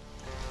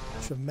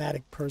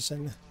dramatic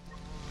person.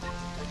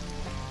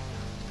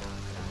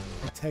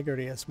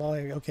 Integrity, a small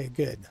area. Okay,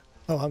 good.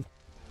 Oh,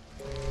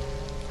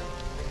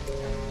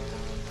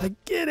 I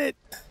get it.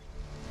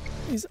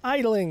 He's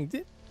idling.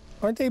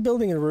 Aren't they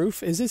building a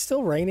roof? Is it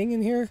still raining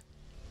in here?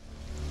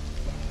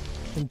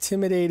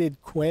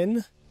 Intimidated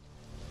Quinn.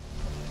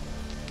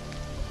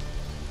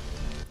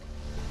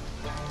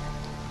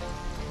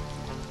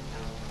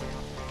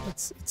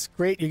 It's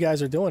great you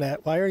guys are doing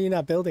that. Why are you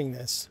not building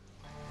this?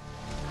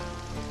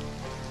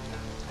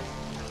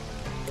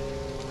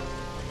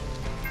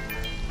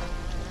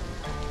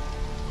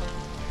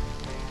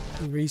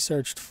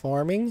 Researched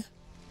farming.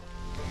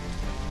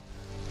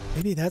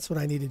 Maybe that's what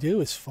I need to do,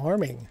 is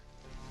farming.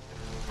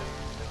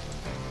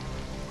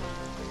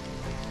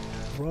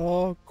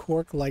 Raw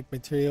cork-like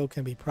material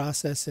can be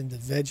processed into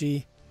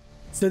veggie.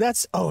 So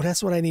that's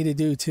what I need to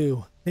do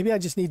too. Maybe I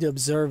just need to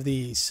observe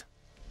these.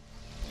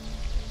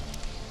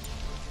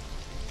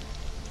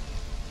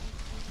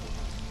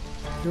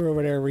 You're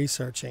over there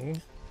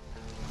researching.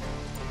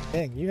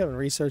 Dang, you haven't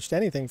researched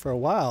anything for a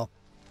while.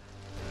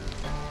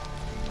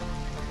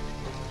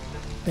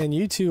 And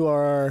you two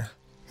are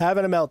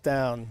having a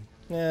meltdown.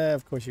 Yeah,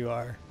 of course you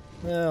are.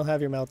 Well,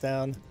 have your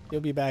meltdown.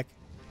 You'll be back.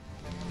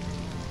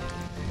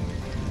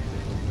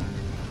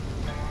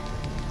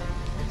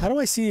 How do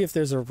I see if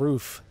there's a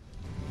roof?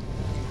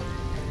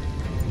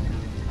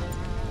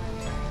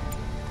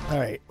 All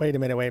right, wait a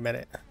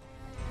minute.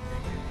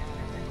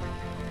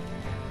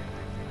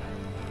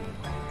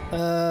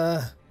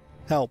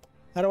 Help.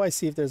 How do I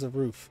see if there's a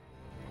roof?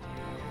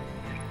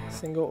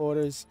 Single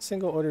orders, you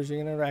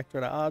can interact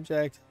with an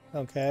object.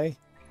 Okay.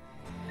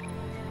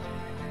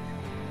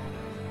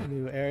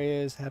 New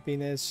areas,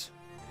 happiness.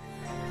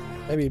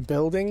 Maybe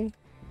building.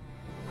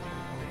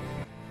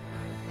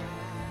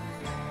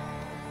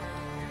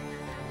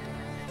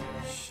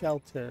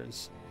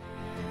 shelters.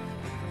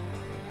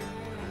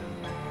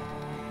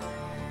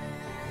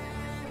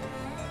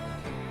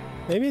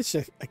 Maybe it's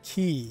just a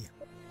key.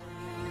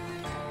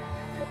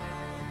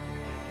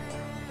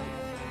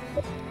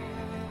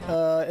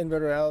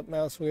 Inverter out,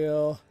 mouse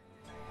wheel.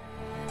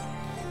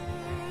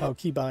 Oh,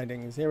 key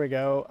bindings. Here we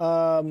go.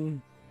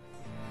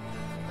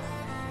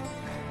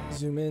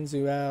 Zoom in,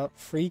 zoom out.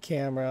 Free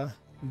camera.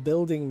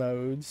 Building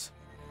modes.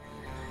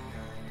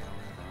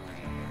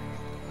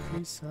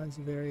 Increase size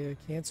of area.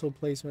 Cancel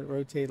placement.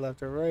 Rotate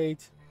left or right.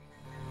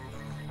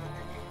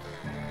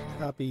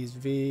 Copies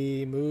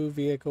V. Move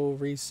vehicle.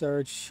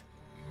 Research.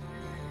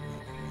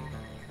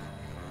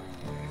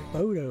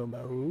 Photo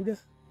mode.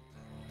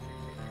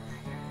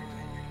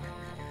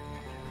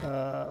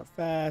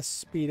 Fast,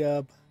 speed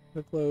up,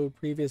 quick load,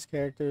 previous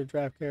character,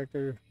 draft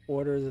character,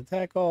 orders,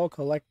 attack all,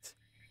 collect,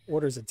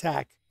 orders,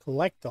 attack,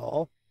 collect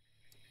all,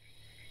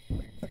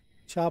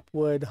 chop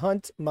wood,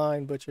 hunt,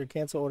 mine, butcher,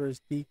 cancel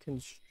orders,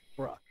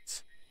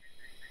 deconstruct.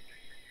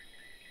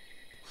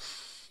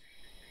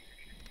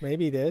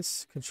 Maybe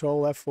this,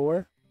 control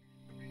F4.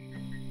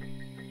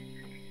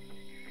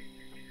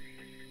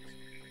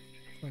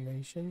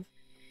 Formation.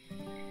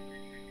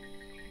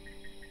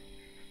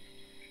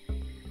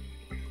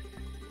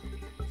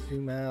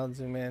 Zoom out,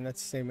 zoom in.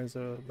 That's the same as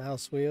a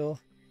mouse wheel.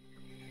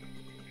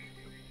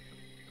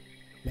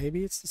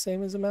 Maybe it's the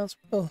same as a mouse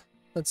wheel.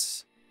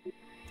 Let's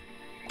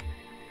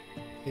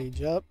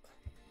page up.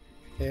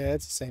 Yeah,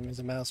 it's the same as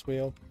a mouse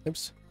wheel.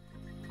 Oops.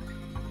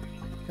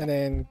 And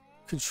then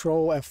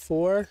control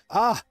F4.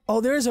 Ah!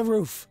 Oh, there's a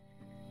roof.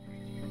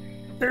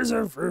 There's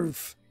a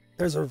roof.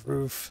 There's a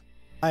roof.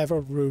 I have a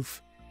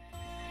roof.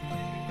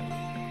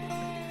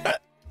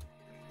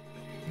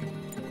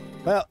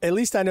 Well, at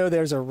least I know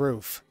there's a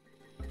roof.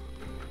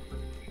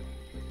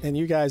 And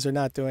you guys are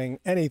not doing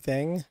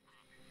anything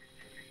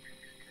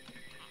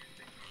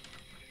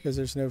because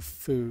there's no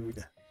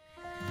food.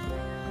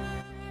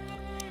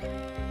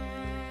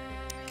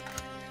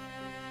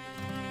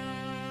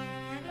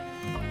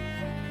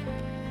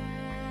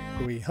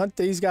 Do we hunt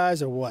these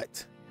guys or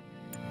what?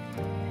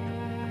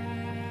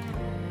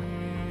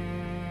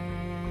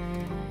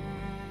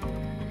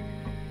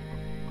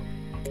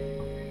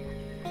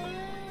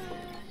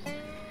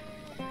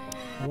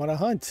 I want to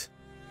hunt.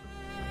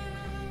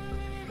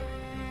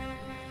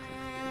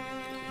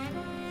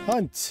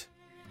 Hunt.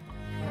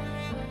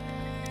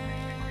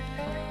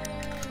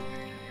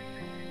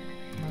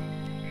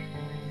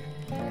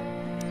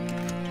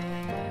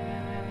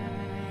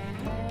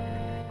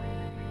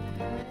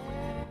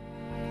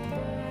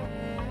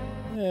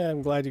 Yeah,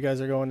 I'm glad you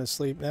guys are going to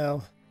sleep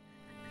now.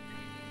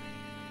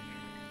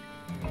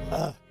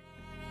 I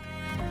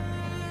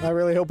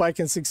really hope I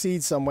can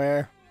succeed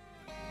somewhere.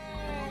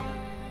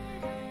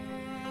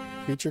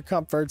 Future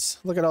comforts.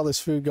 Look at all this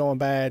food going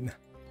bad.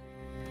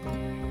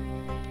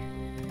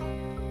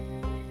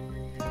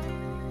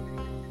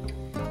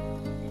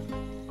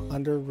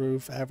 Under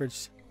roof,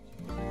 average.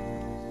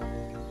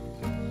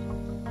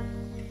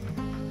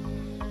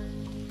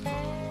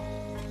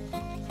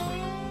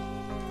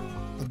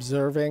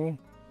 Observing.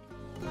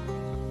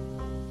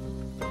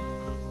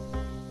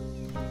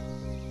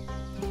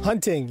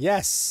 Hunting,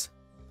 yes.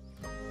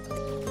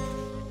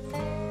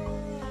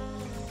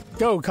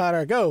 Go,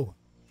 Connor, go.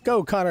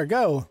 Go, Connor,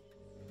 go.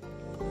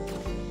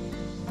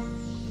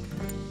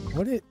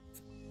 What it?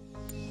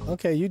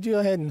 Okay, you go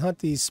ahead and hunt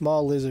these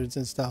small lizards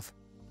and stuff.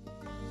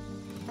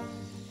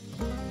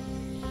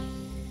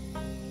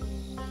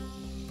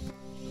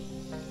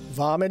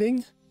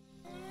 Vomiting?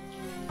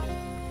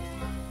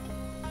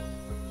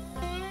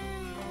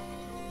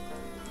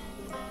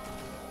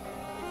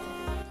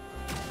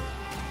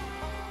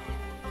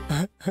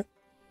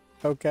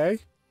 Okay.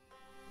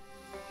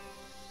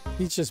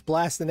 He's just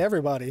blasting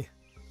everybody.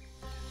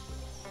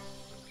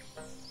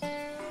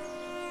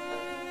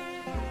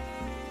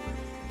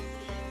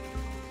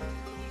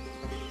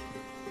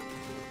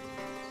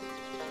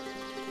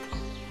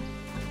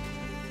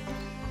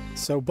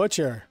 So,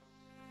 Butcher.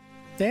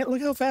 Damn,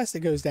 look how fast it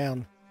goes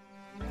down.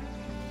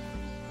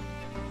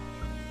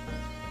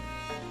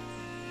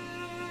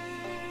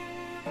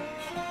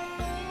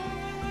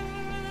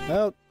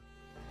 Well,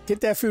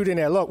 get that food in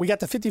there. Look, we got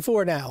the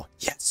 54 now.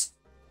 Yes.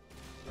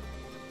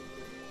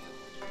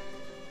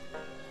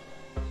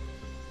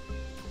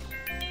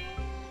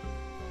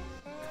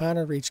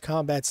 Connor reached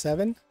combat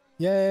 7.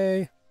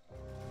 Yay.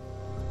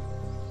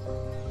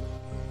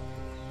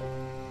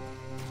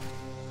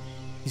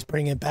 He's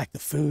bringing back the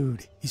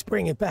food. He's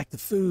bringing back the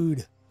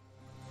food.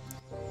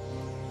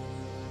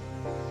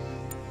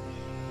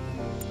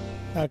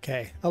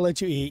 Okay, I'll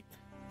let you eat.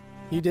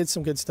 You did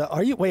some good stuff.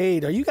 Are you?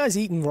 Wait, are you guys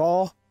eating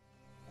raw?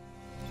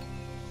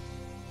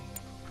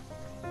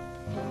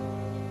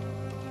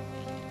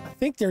 I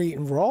think they're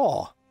eating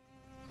raw.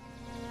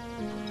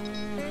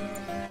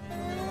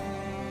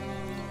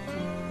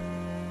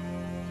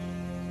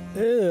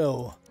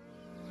 Ew.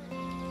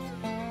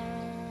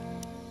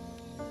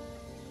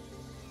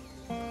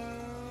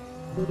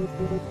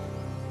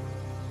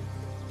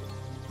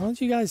 Why don't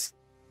you guys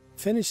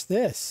finish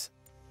this?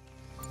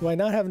 Do I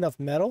not have enough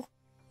metal?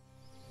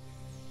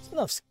 There's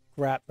enough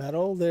scrap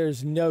metal.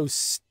 There's no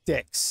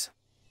sticks.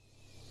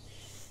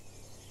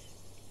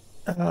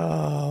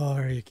 Oh,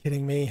 are you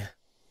kidding me?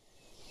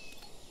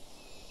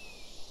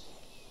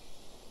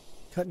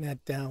 Cutting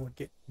that down would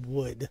get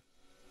wood.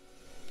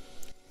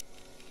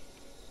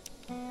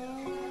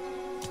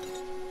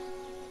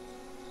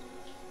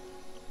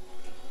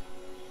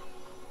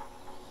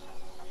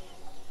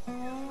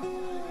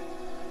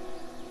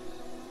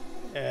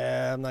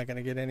 Yeah, I'm not going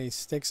to get any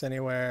sticks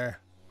anywhere.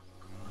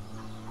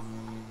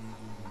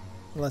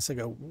 Unless I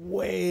go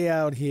way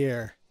out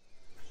here.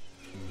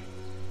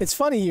 It's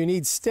funny you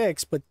need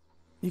sticks, but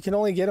you can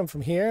only get them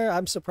from here.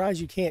 I'm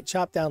surprised you can't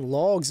chop down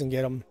logs and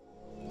get them.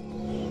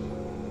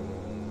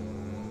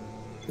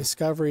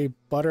 Discovery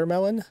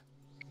Buttermelon.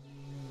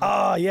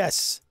 Ah,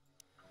 yes.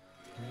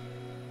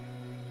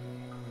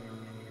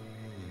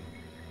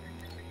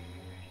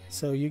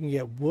 So you can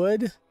get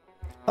wood.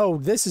 Oh,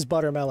 this is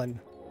Buttermelon.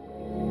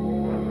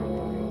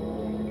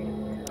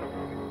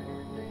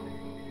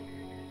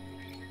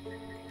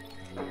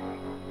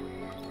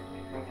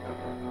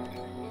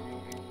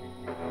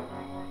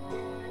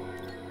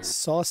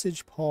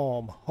 Sausage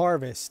palm.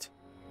 Harvest.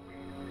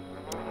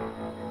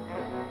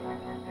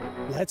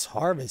 Let's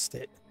harvest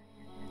it.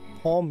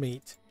 Palm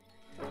meat.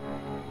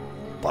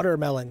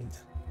 Buttermelon.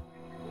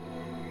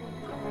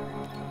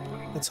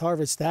 Let's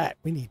harvest that.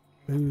 We need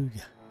food.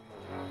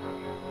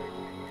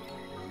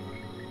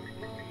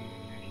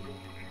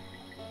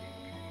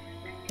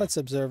 Let's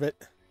observe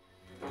it.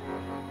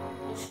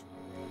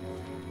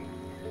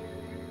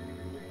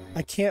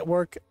 I can't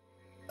work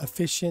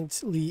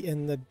efficiently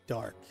in the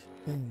dark.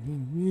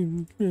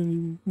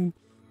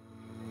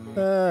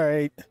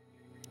 Alright.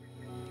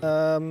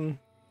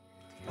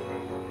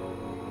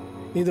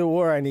 Either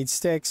or, I need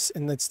sticks,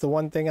 and that's the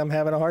one thing I'm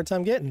having a hard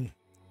time getting.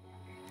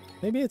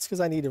 Maybe it's because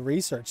I need to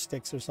research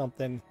sticks or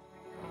something.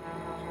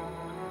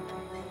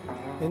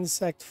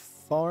 Insect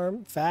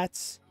farm,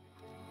 fats.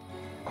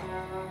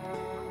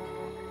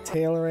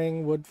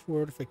 Tailoring, wood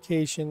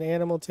fortification,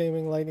 animal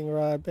taming, lightning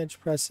rod, bench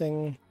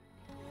pressing.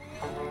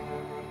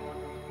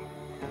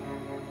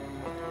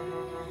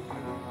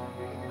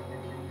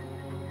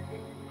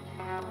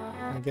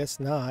 I guess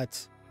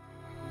not.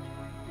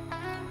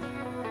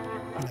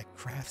 Like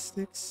craft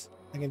sticks?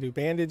 I can do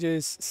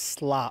bandages,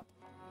 slop.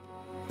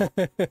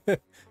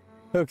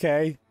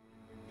 Okay.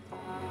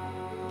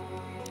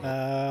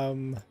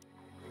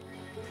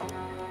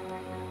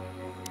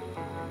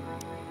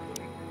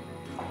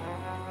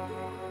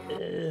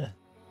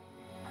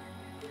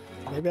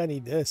 Maybe I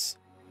need this.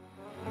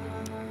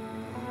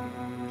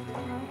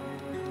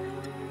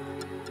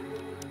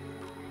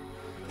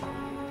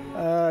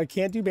 I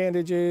can't do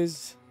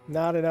bandages.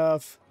 Not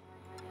enough.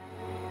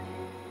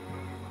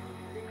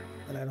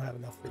 And I don't have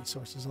enough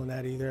resources on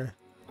that either.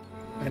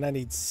 And I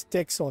need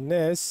sticks on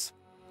this.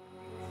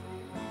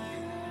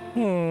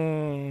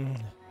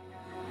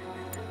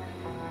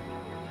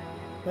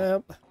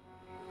 Well,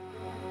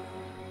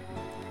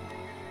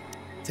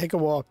 take a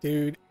walk,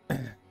 dude.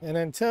 And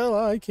until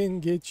I can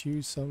get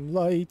you some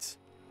light.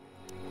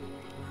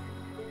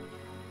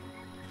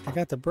 I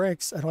got the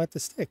bricks. I don't have the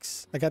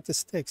sticks. I got the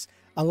sticks.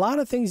 A lot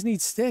of things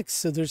need sticks,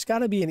 so there's got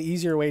to be an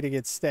easier way to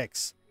get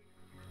sticks.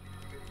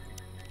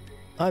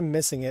 I'm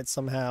missing it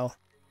somehow.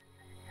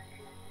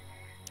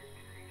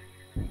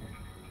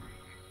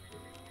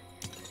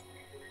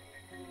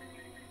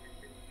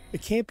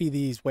 It can't be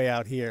these way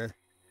out here.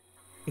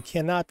 It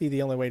cannot be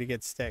the only way to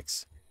get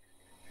sticks.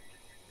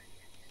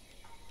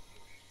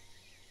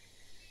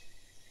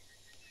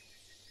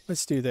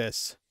 Let's do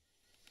this.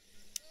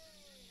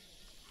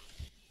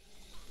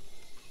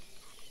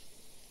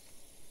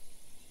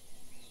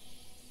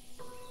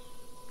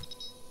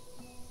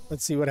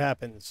 Let's see what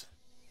happens.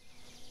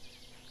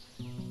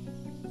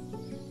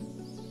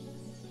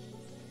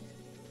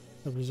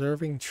 The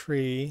preserving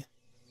tree.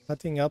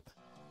 Cutting up.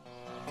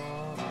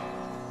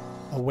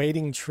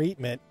 Awaiting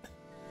treatment.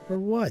 For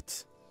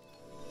what?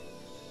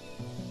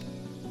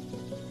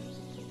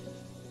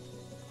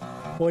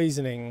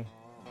 Poisoning.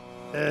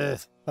 Ugh.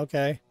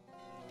 Okay.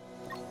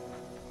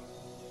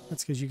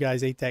 That's because you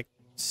guys ate that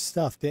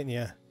stuff, didn't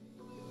you?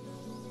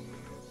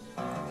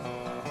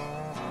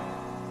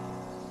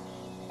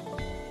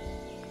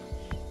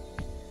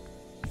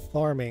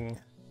 Farming.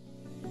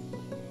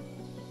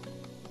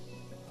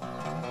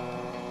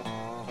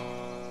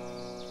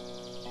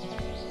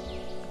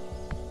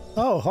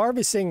 Oh,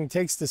 harvesting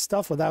takes the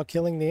stuff without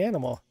killing the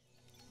animal.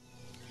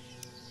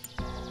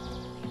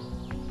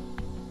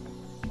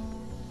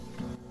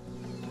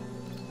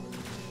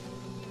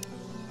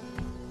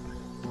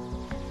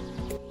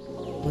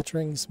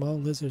 Butchering small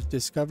lizards.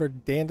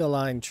 Discovered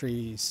dandelion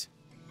trees.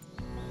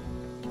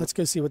 Let's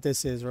go see what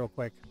this is real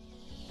quick.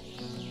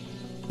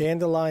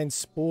 Dandelion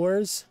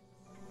spores.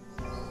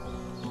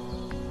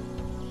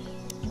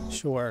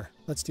 Sure,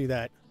 let's do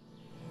that.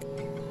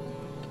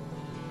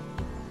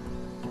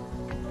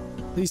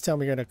 Please tell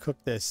me you're going to cook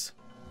this.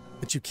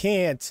 But you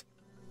can't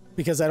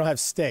because I don't have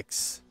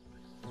sticks.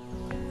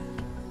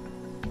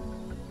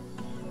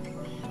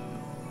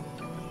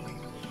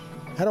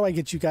 How do I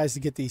get you guys to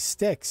get these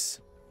sticks?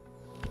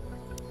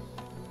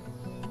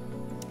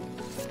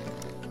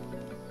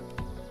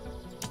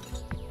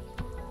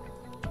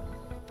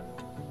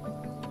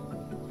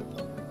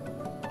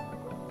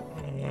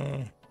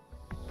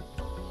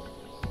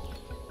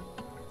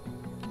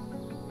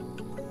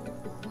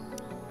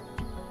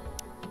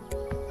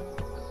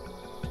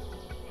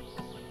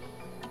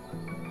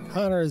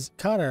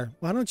 Connor,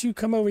 why don't you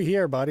come over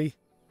here, buddy?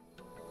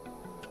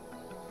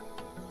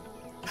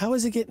 How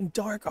is it getting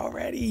dark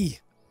already?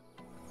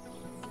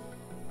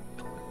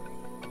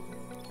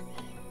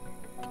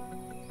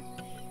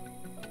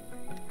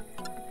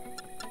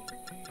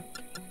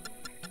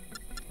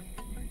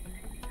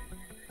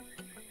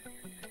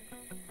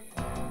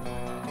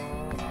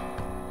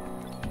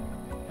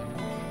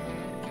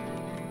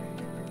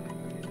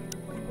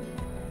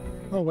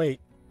 Oh, wait.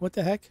 What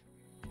the heck?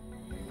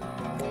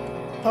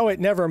 Oh, it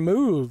never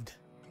moved.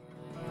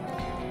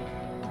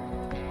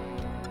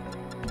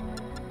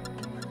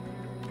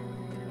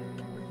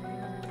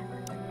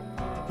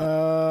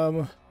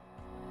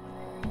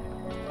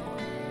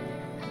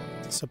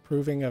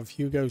 Disapproving of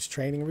Hugo's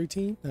training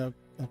routine? Oh,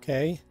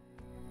 okay.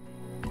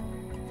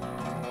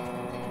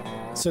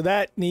 So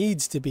that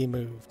needs to be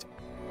moved.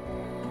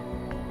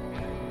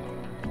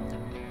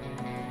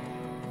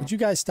 Would you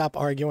guys stop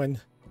arguing?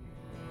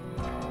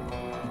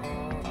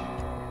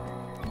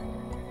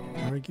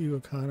 Argue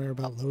with Connor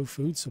about low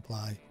food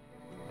supply.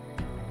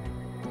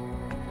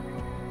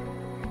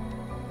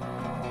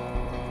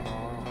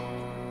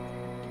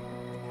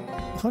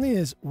 Funny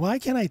is, why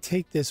can't I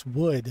take this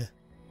wood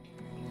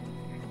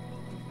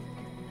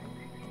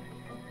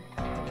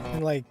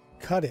and like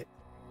cut it?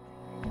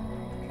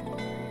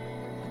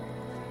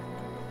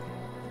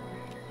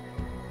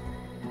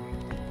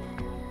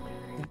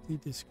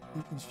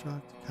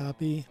 Deconstruct,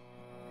 copy.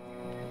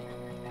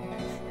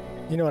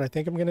 You know what I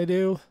think I'm gonna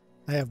do?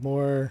 I have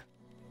more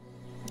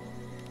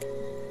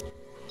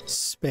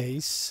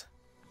space.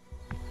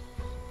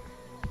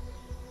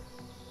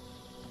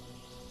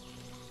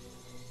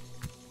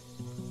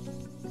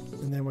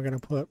 And then we're going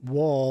to put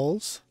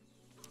walls.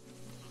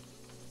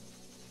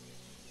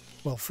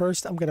 Well,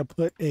 first I'm going to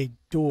put a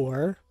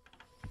door.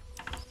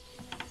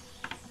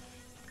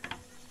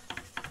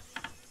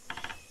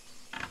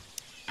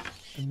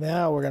 And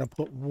now we're going to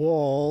put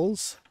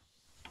walls.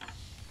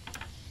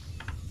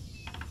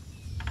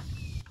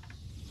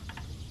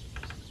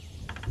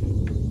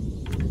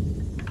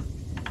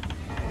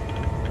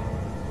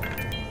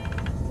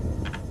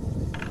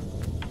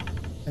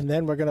 And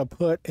then we're going to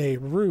put a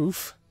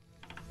roof.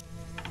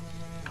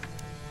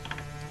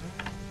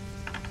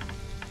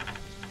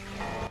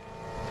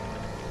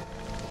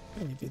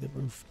 Let me do the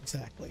roof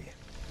exactly.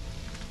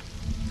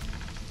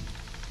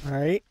 All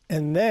right.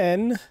 And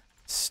then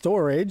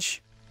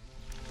storage.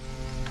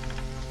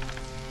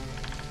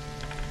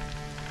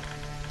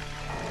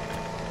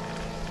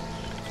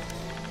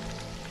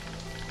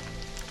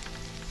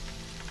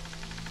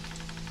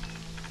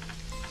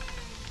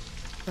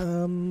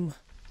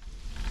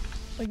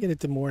 I get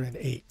it to more than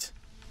 8.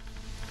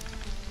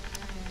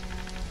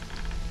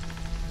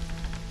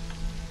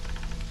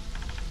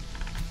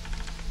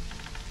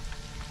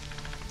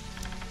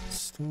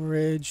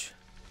 Storage.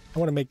 I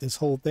want to make this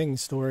whole thing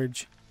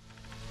storage.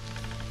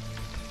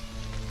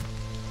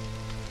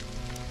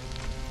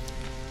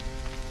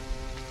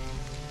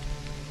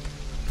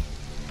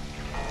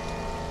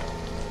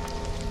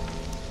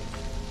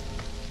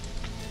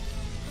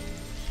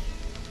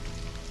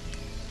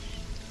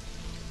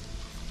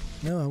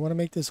 No, I want to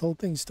make this whole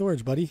thing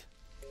storage, buddy.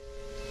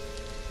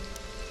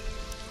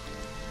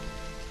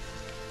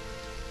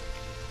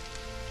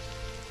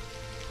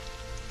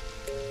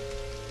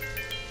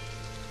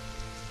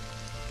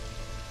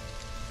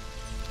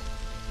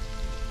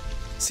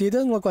 See, it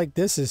doesn't look like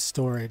this is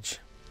storage.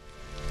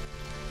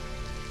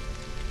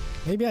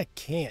 Maybe I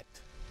can't.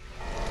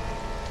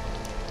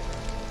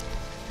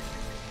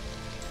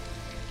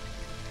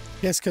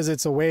 Yes, because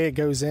it's the way it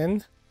goes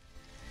in.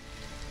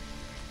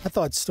 I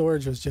thought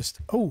storage was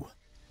just... Oh.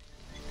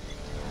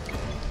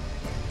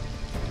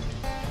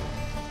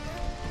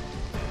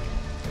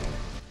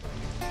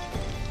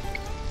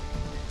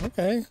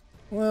 Okay.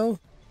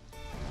 Well.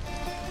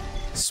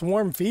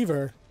 Swarm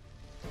fever.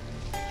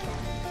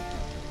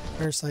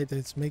 Parasite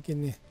that's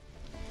making the...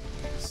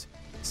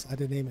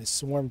 Decided name is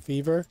swarm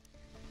fever.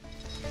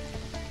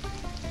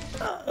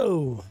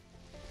 Oh.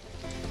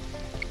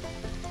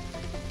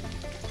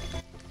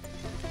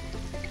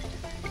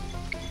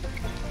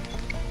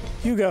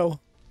 Hugo,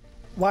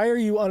 why are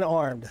you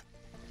unarmed?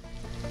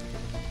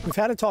 We've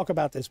had a talk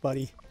about this,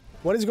 buddy.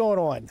 What is going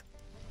on?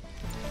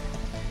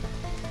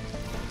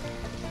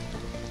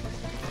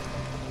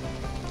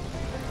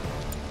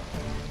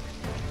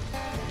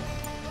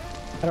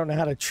 I don't know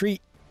how to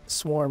treat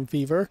swarm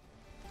fever.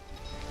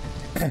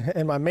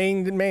 And my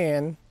main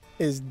man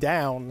is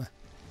down.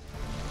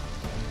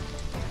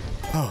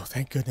 Oh,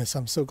 thank goodness.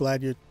 I'm so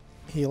glad you're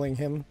healing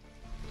him.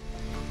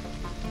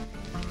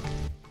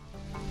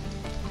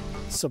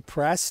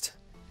 Suppressed.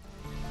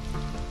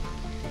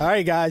 All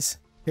right, guys.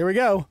 Here we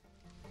go.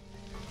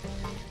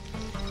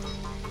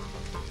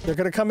 They're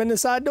gonna come in the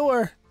side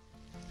door.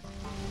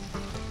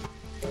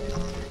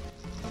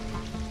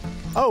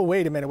 Oh,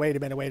 wait a minute, wait a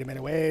minute, wait a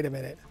minute, wait a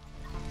minute.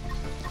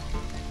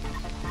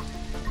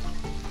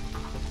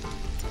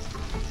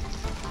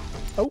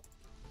 Oh.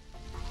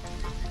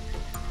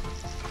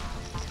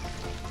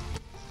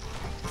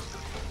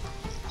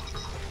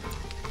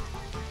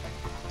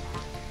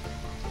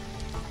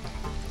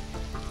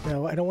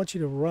 No, I don't want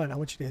you to run. I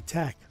want you to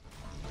attack.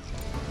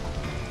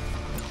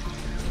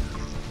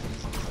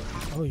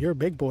 Oh, you're a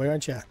big boy,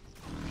 aren't you?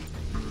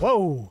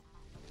 Whoa!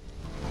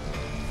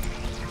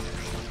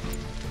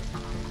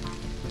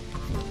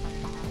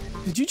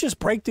 Did you just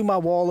break through my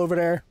wall over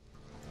there?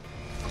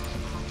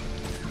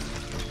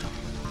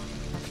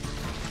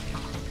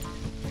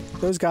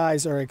 Those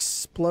guys are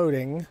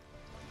exploding.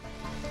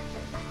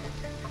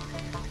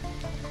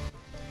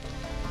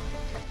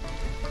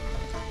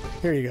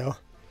 Here you go.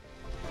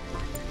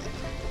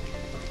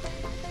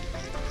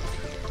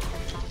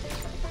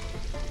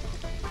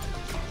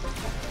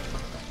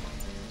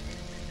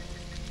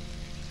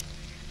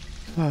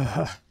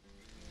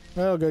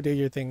 Well, go do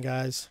your thing,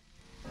 guys.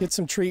 Get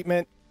some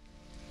treatment.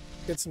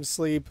 Get some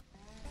sleep.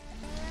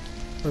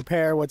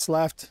 Repair what's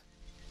left.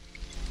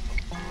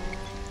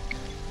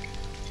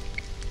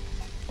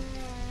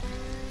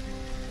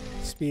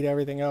 Speed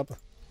everything up.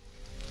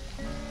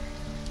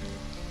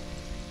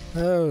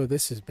 Oh,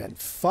 this has been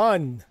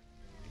fun.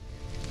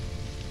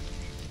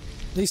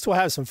 At least we'll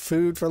have some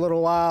food for a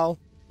little while.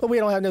 But we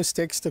don't have no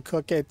sticks to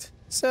cook it.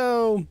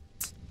 So,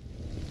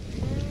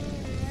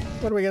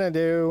 what are we gonna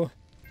do?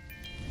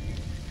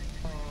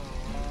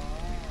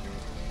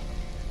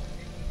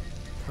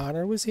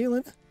 Connor was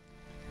healing.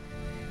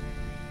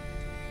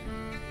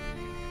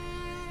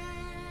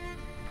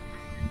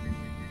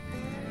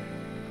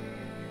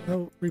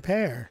 Oh,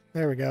 repair.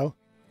 There we go.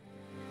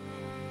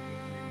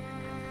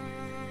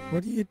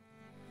 What do you...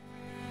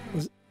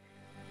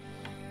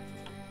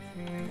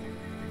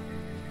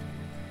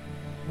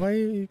 Why are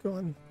you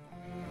going...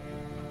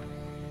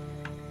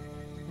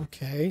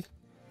 Okay.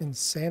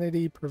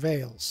 Insanity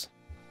prevails.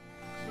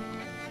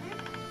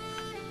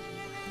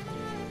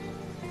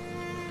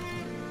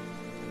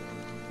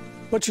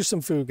 Butcher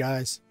some food,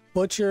 guys.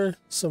 Butcher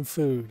some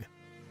food.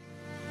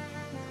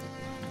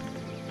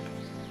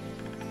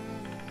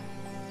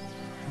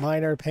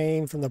 Minor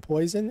pain from the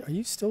poison. Are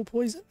you still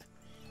poisoned?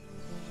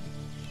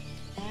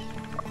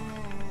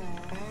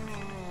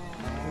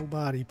 Whole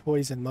body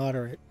poison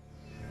moderate.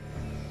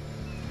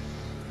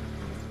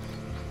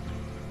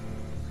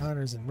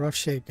 Connor's in rough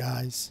shape,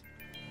 guys.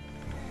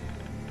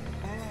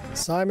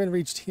 Simon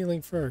reached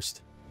healing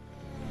first.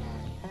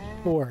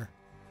 4.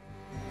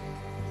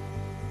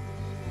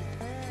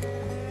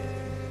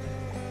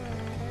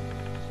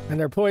 And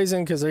they're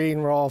poisoned because they're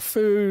eating raw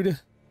food.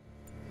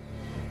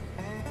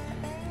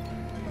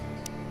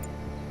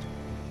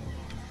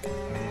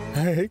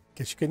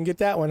 Guess you couldn't get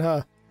that one,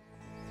 huh?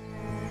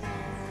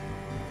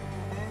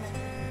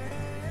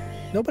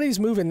 Nobody's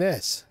moving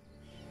this.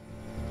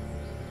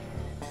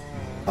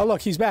 Oh,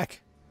 look, he's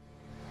back.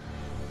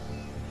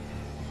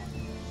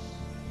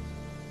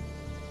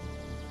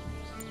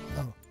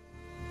 Oh.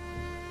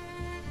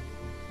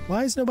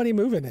 Why is nobody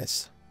moving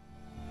this?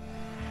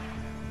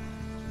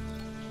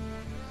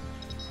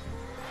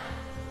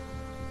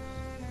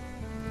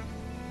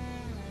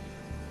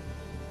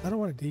 I don't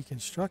want to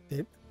deconstruct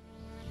it.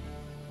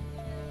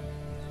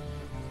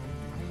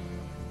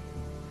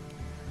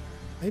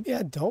 Maybe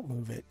I don't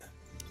move it.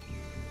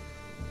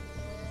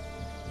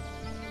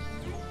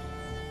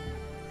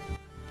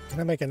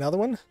 Can I make another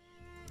one?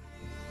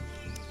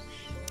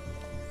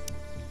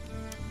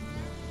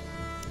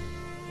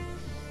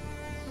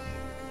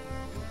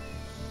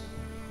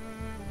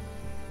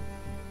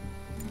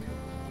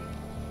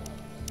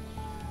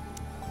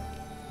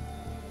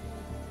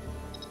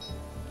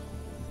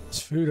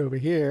 There's food over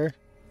here.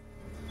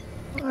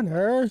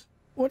 Connor,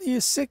 what are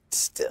you sick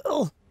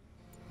still?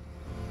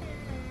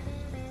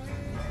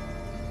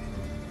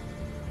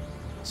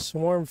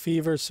 Swarm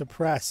fever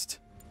suppressed.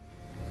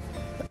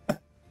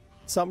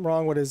 Something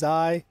wrong with his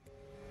eye.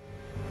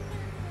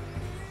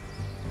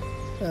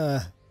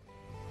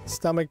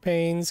 Stomach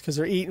pains because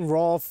they're eating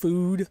raw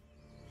food.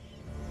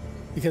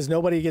 Because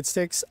nobody gets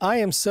sticks. I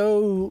am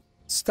so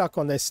stuck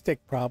on this stick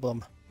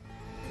problem.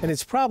 And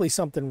it's probably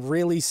something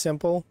really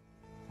simple.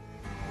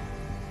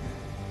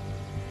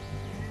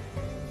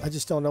 I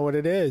just don't know what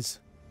it is.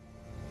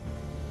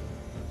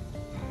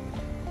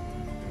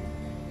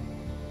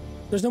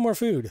 There's no more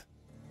food.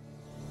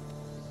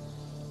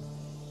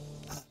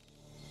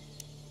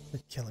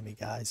 You're killing me,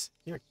 guys.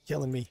 You're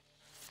killing me.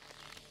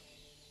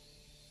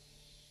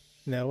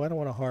 No, I don't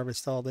want to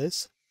harvest all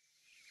this.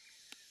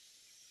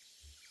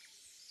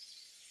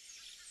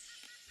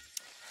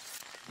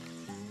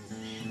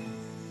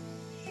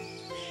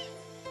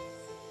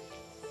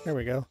 There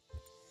we go.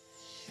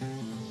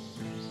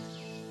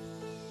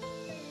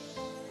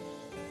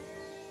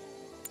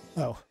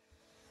 Oh.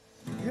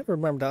 I gotta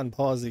remember to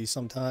unpause these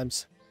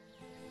sometimes.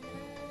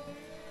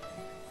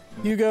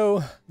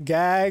 Hugo,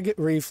 gag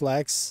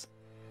reflex.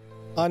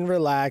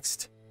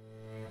 Unrelaxed.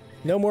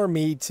 No more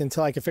meats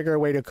until I can figure a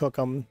way to cook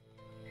them.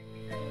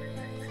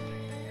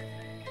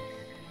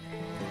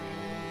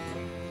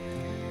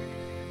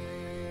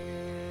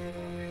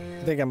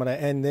 I think I'm gonna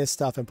end this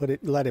stuff and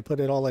let it put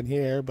it all in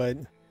here, but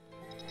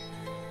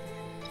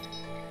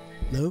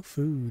no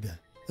food.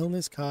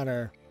 Illness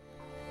Connor.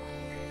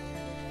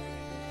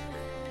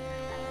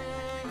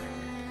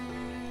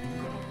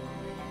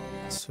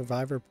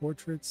 Survivor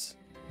portraits,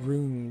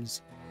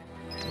 rooms.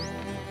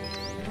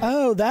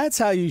 Oh, that's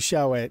how you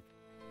show it.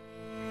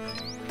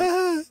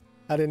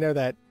 I didn't know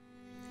that.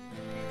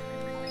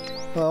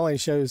 Well, it only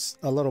shows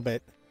a little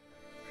bit.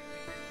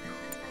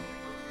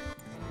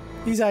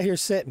 He's out here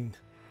sitting.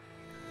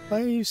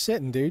 Why are you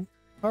sitting, dude?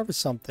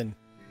 Harvest something.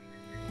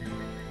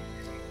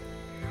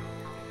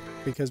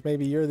 Because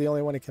maybe you're the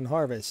only one that can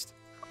harvest.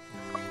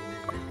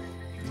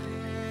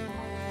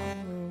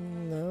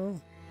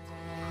 No.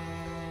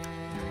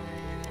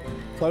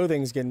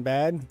 Clothing's getting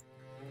bad.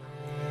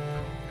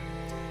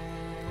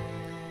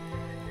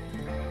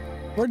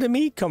 Where'd the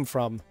meat come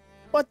from?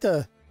 What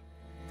the?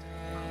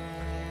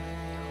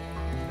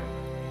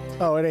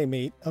 Oh, it ain't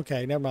meat.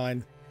 Okay, never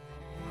mind.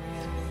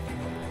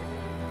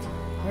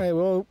 Alright,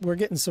 well, we're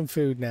getting some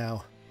food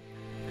now.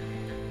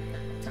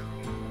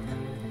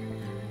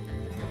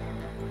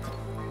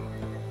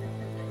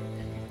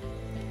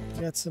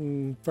 Got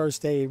some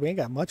first aid. We ain't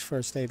got much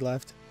first aid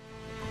left.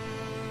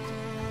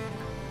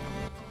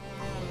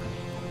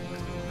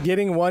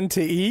 Getting one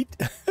to eat?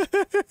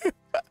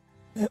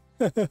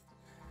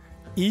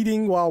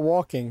 Eating while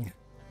walking.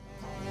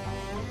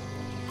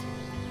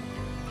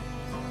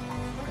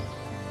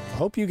 I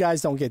hope you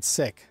guys don't get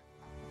sick.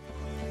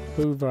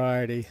 Food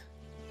variety.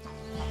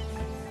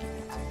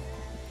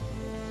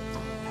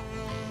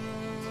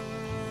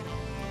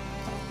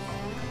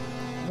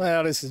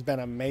 Well, this has been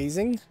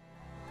amazing.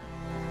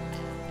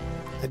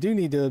 I do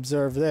need to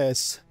observe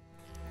this.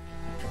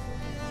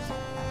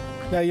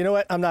 Now, you know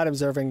what? I'm not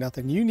observing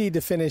nothing. You need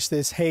to finish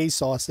this hay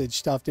sausage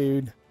stuff,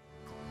 dude.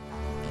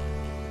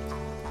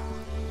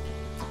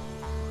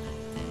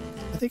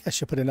 I think I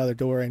should put another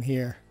door in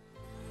here.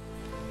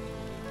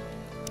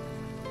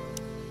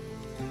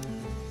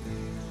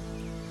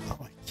 Oh,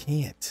 I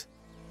can't.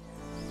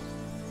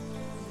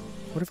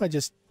 What if I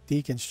just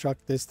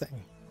deconstruct this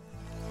thing?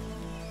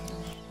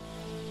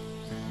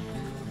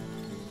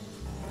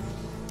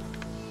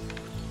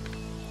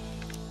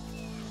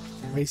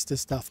 Waste of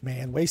stuff,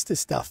 man. Waste of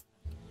stuff.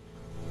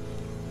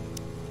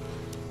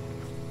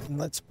 And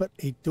let's put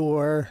a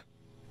door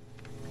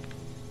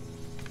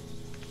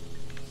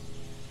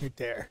right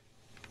there.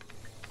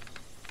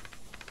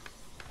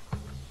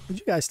 Would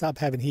you guys stop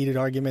having heated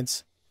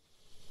arguments?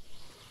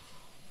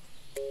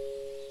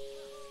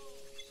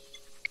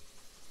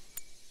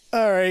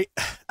 All right.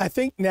 I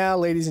think now,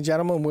 ladies and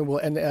gentlemen, we will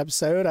end the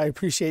episode. I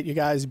appreciate you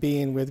guys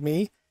being with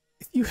me.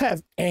 If you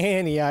have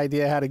any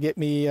idea how to get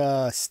me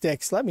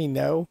sticks, let me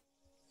know.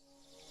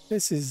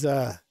 This is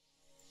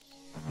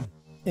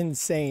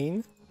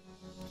insane.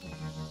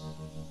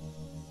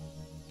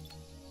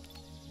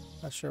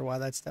 Not sure why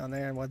that's down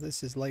there and what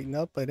this is lighting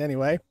up, but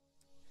anyway.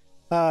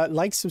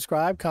 Like,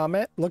 subscribe,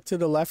 comment, look to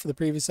the left for the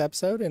previous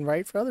episode, and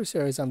right for other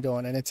series I'm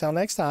doing. And until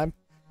next time,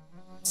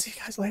 see you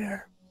guys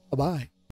later. Bye-bye.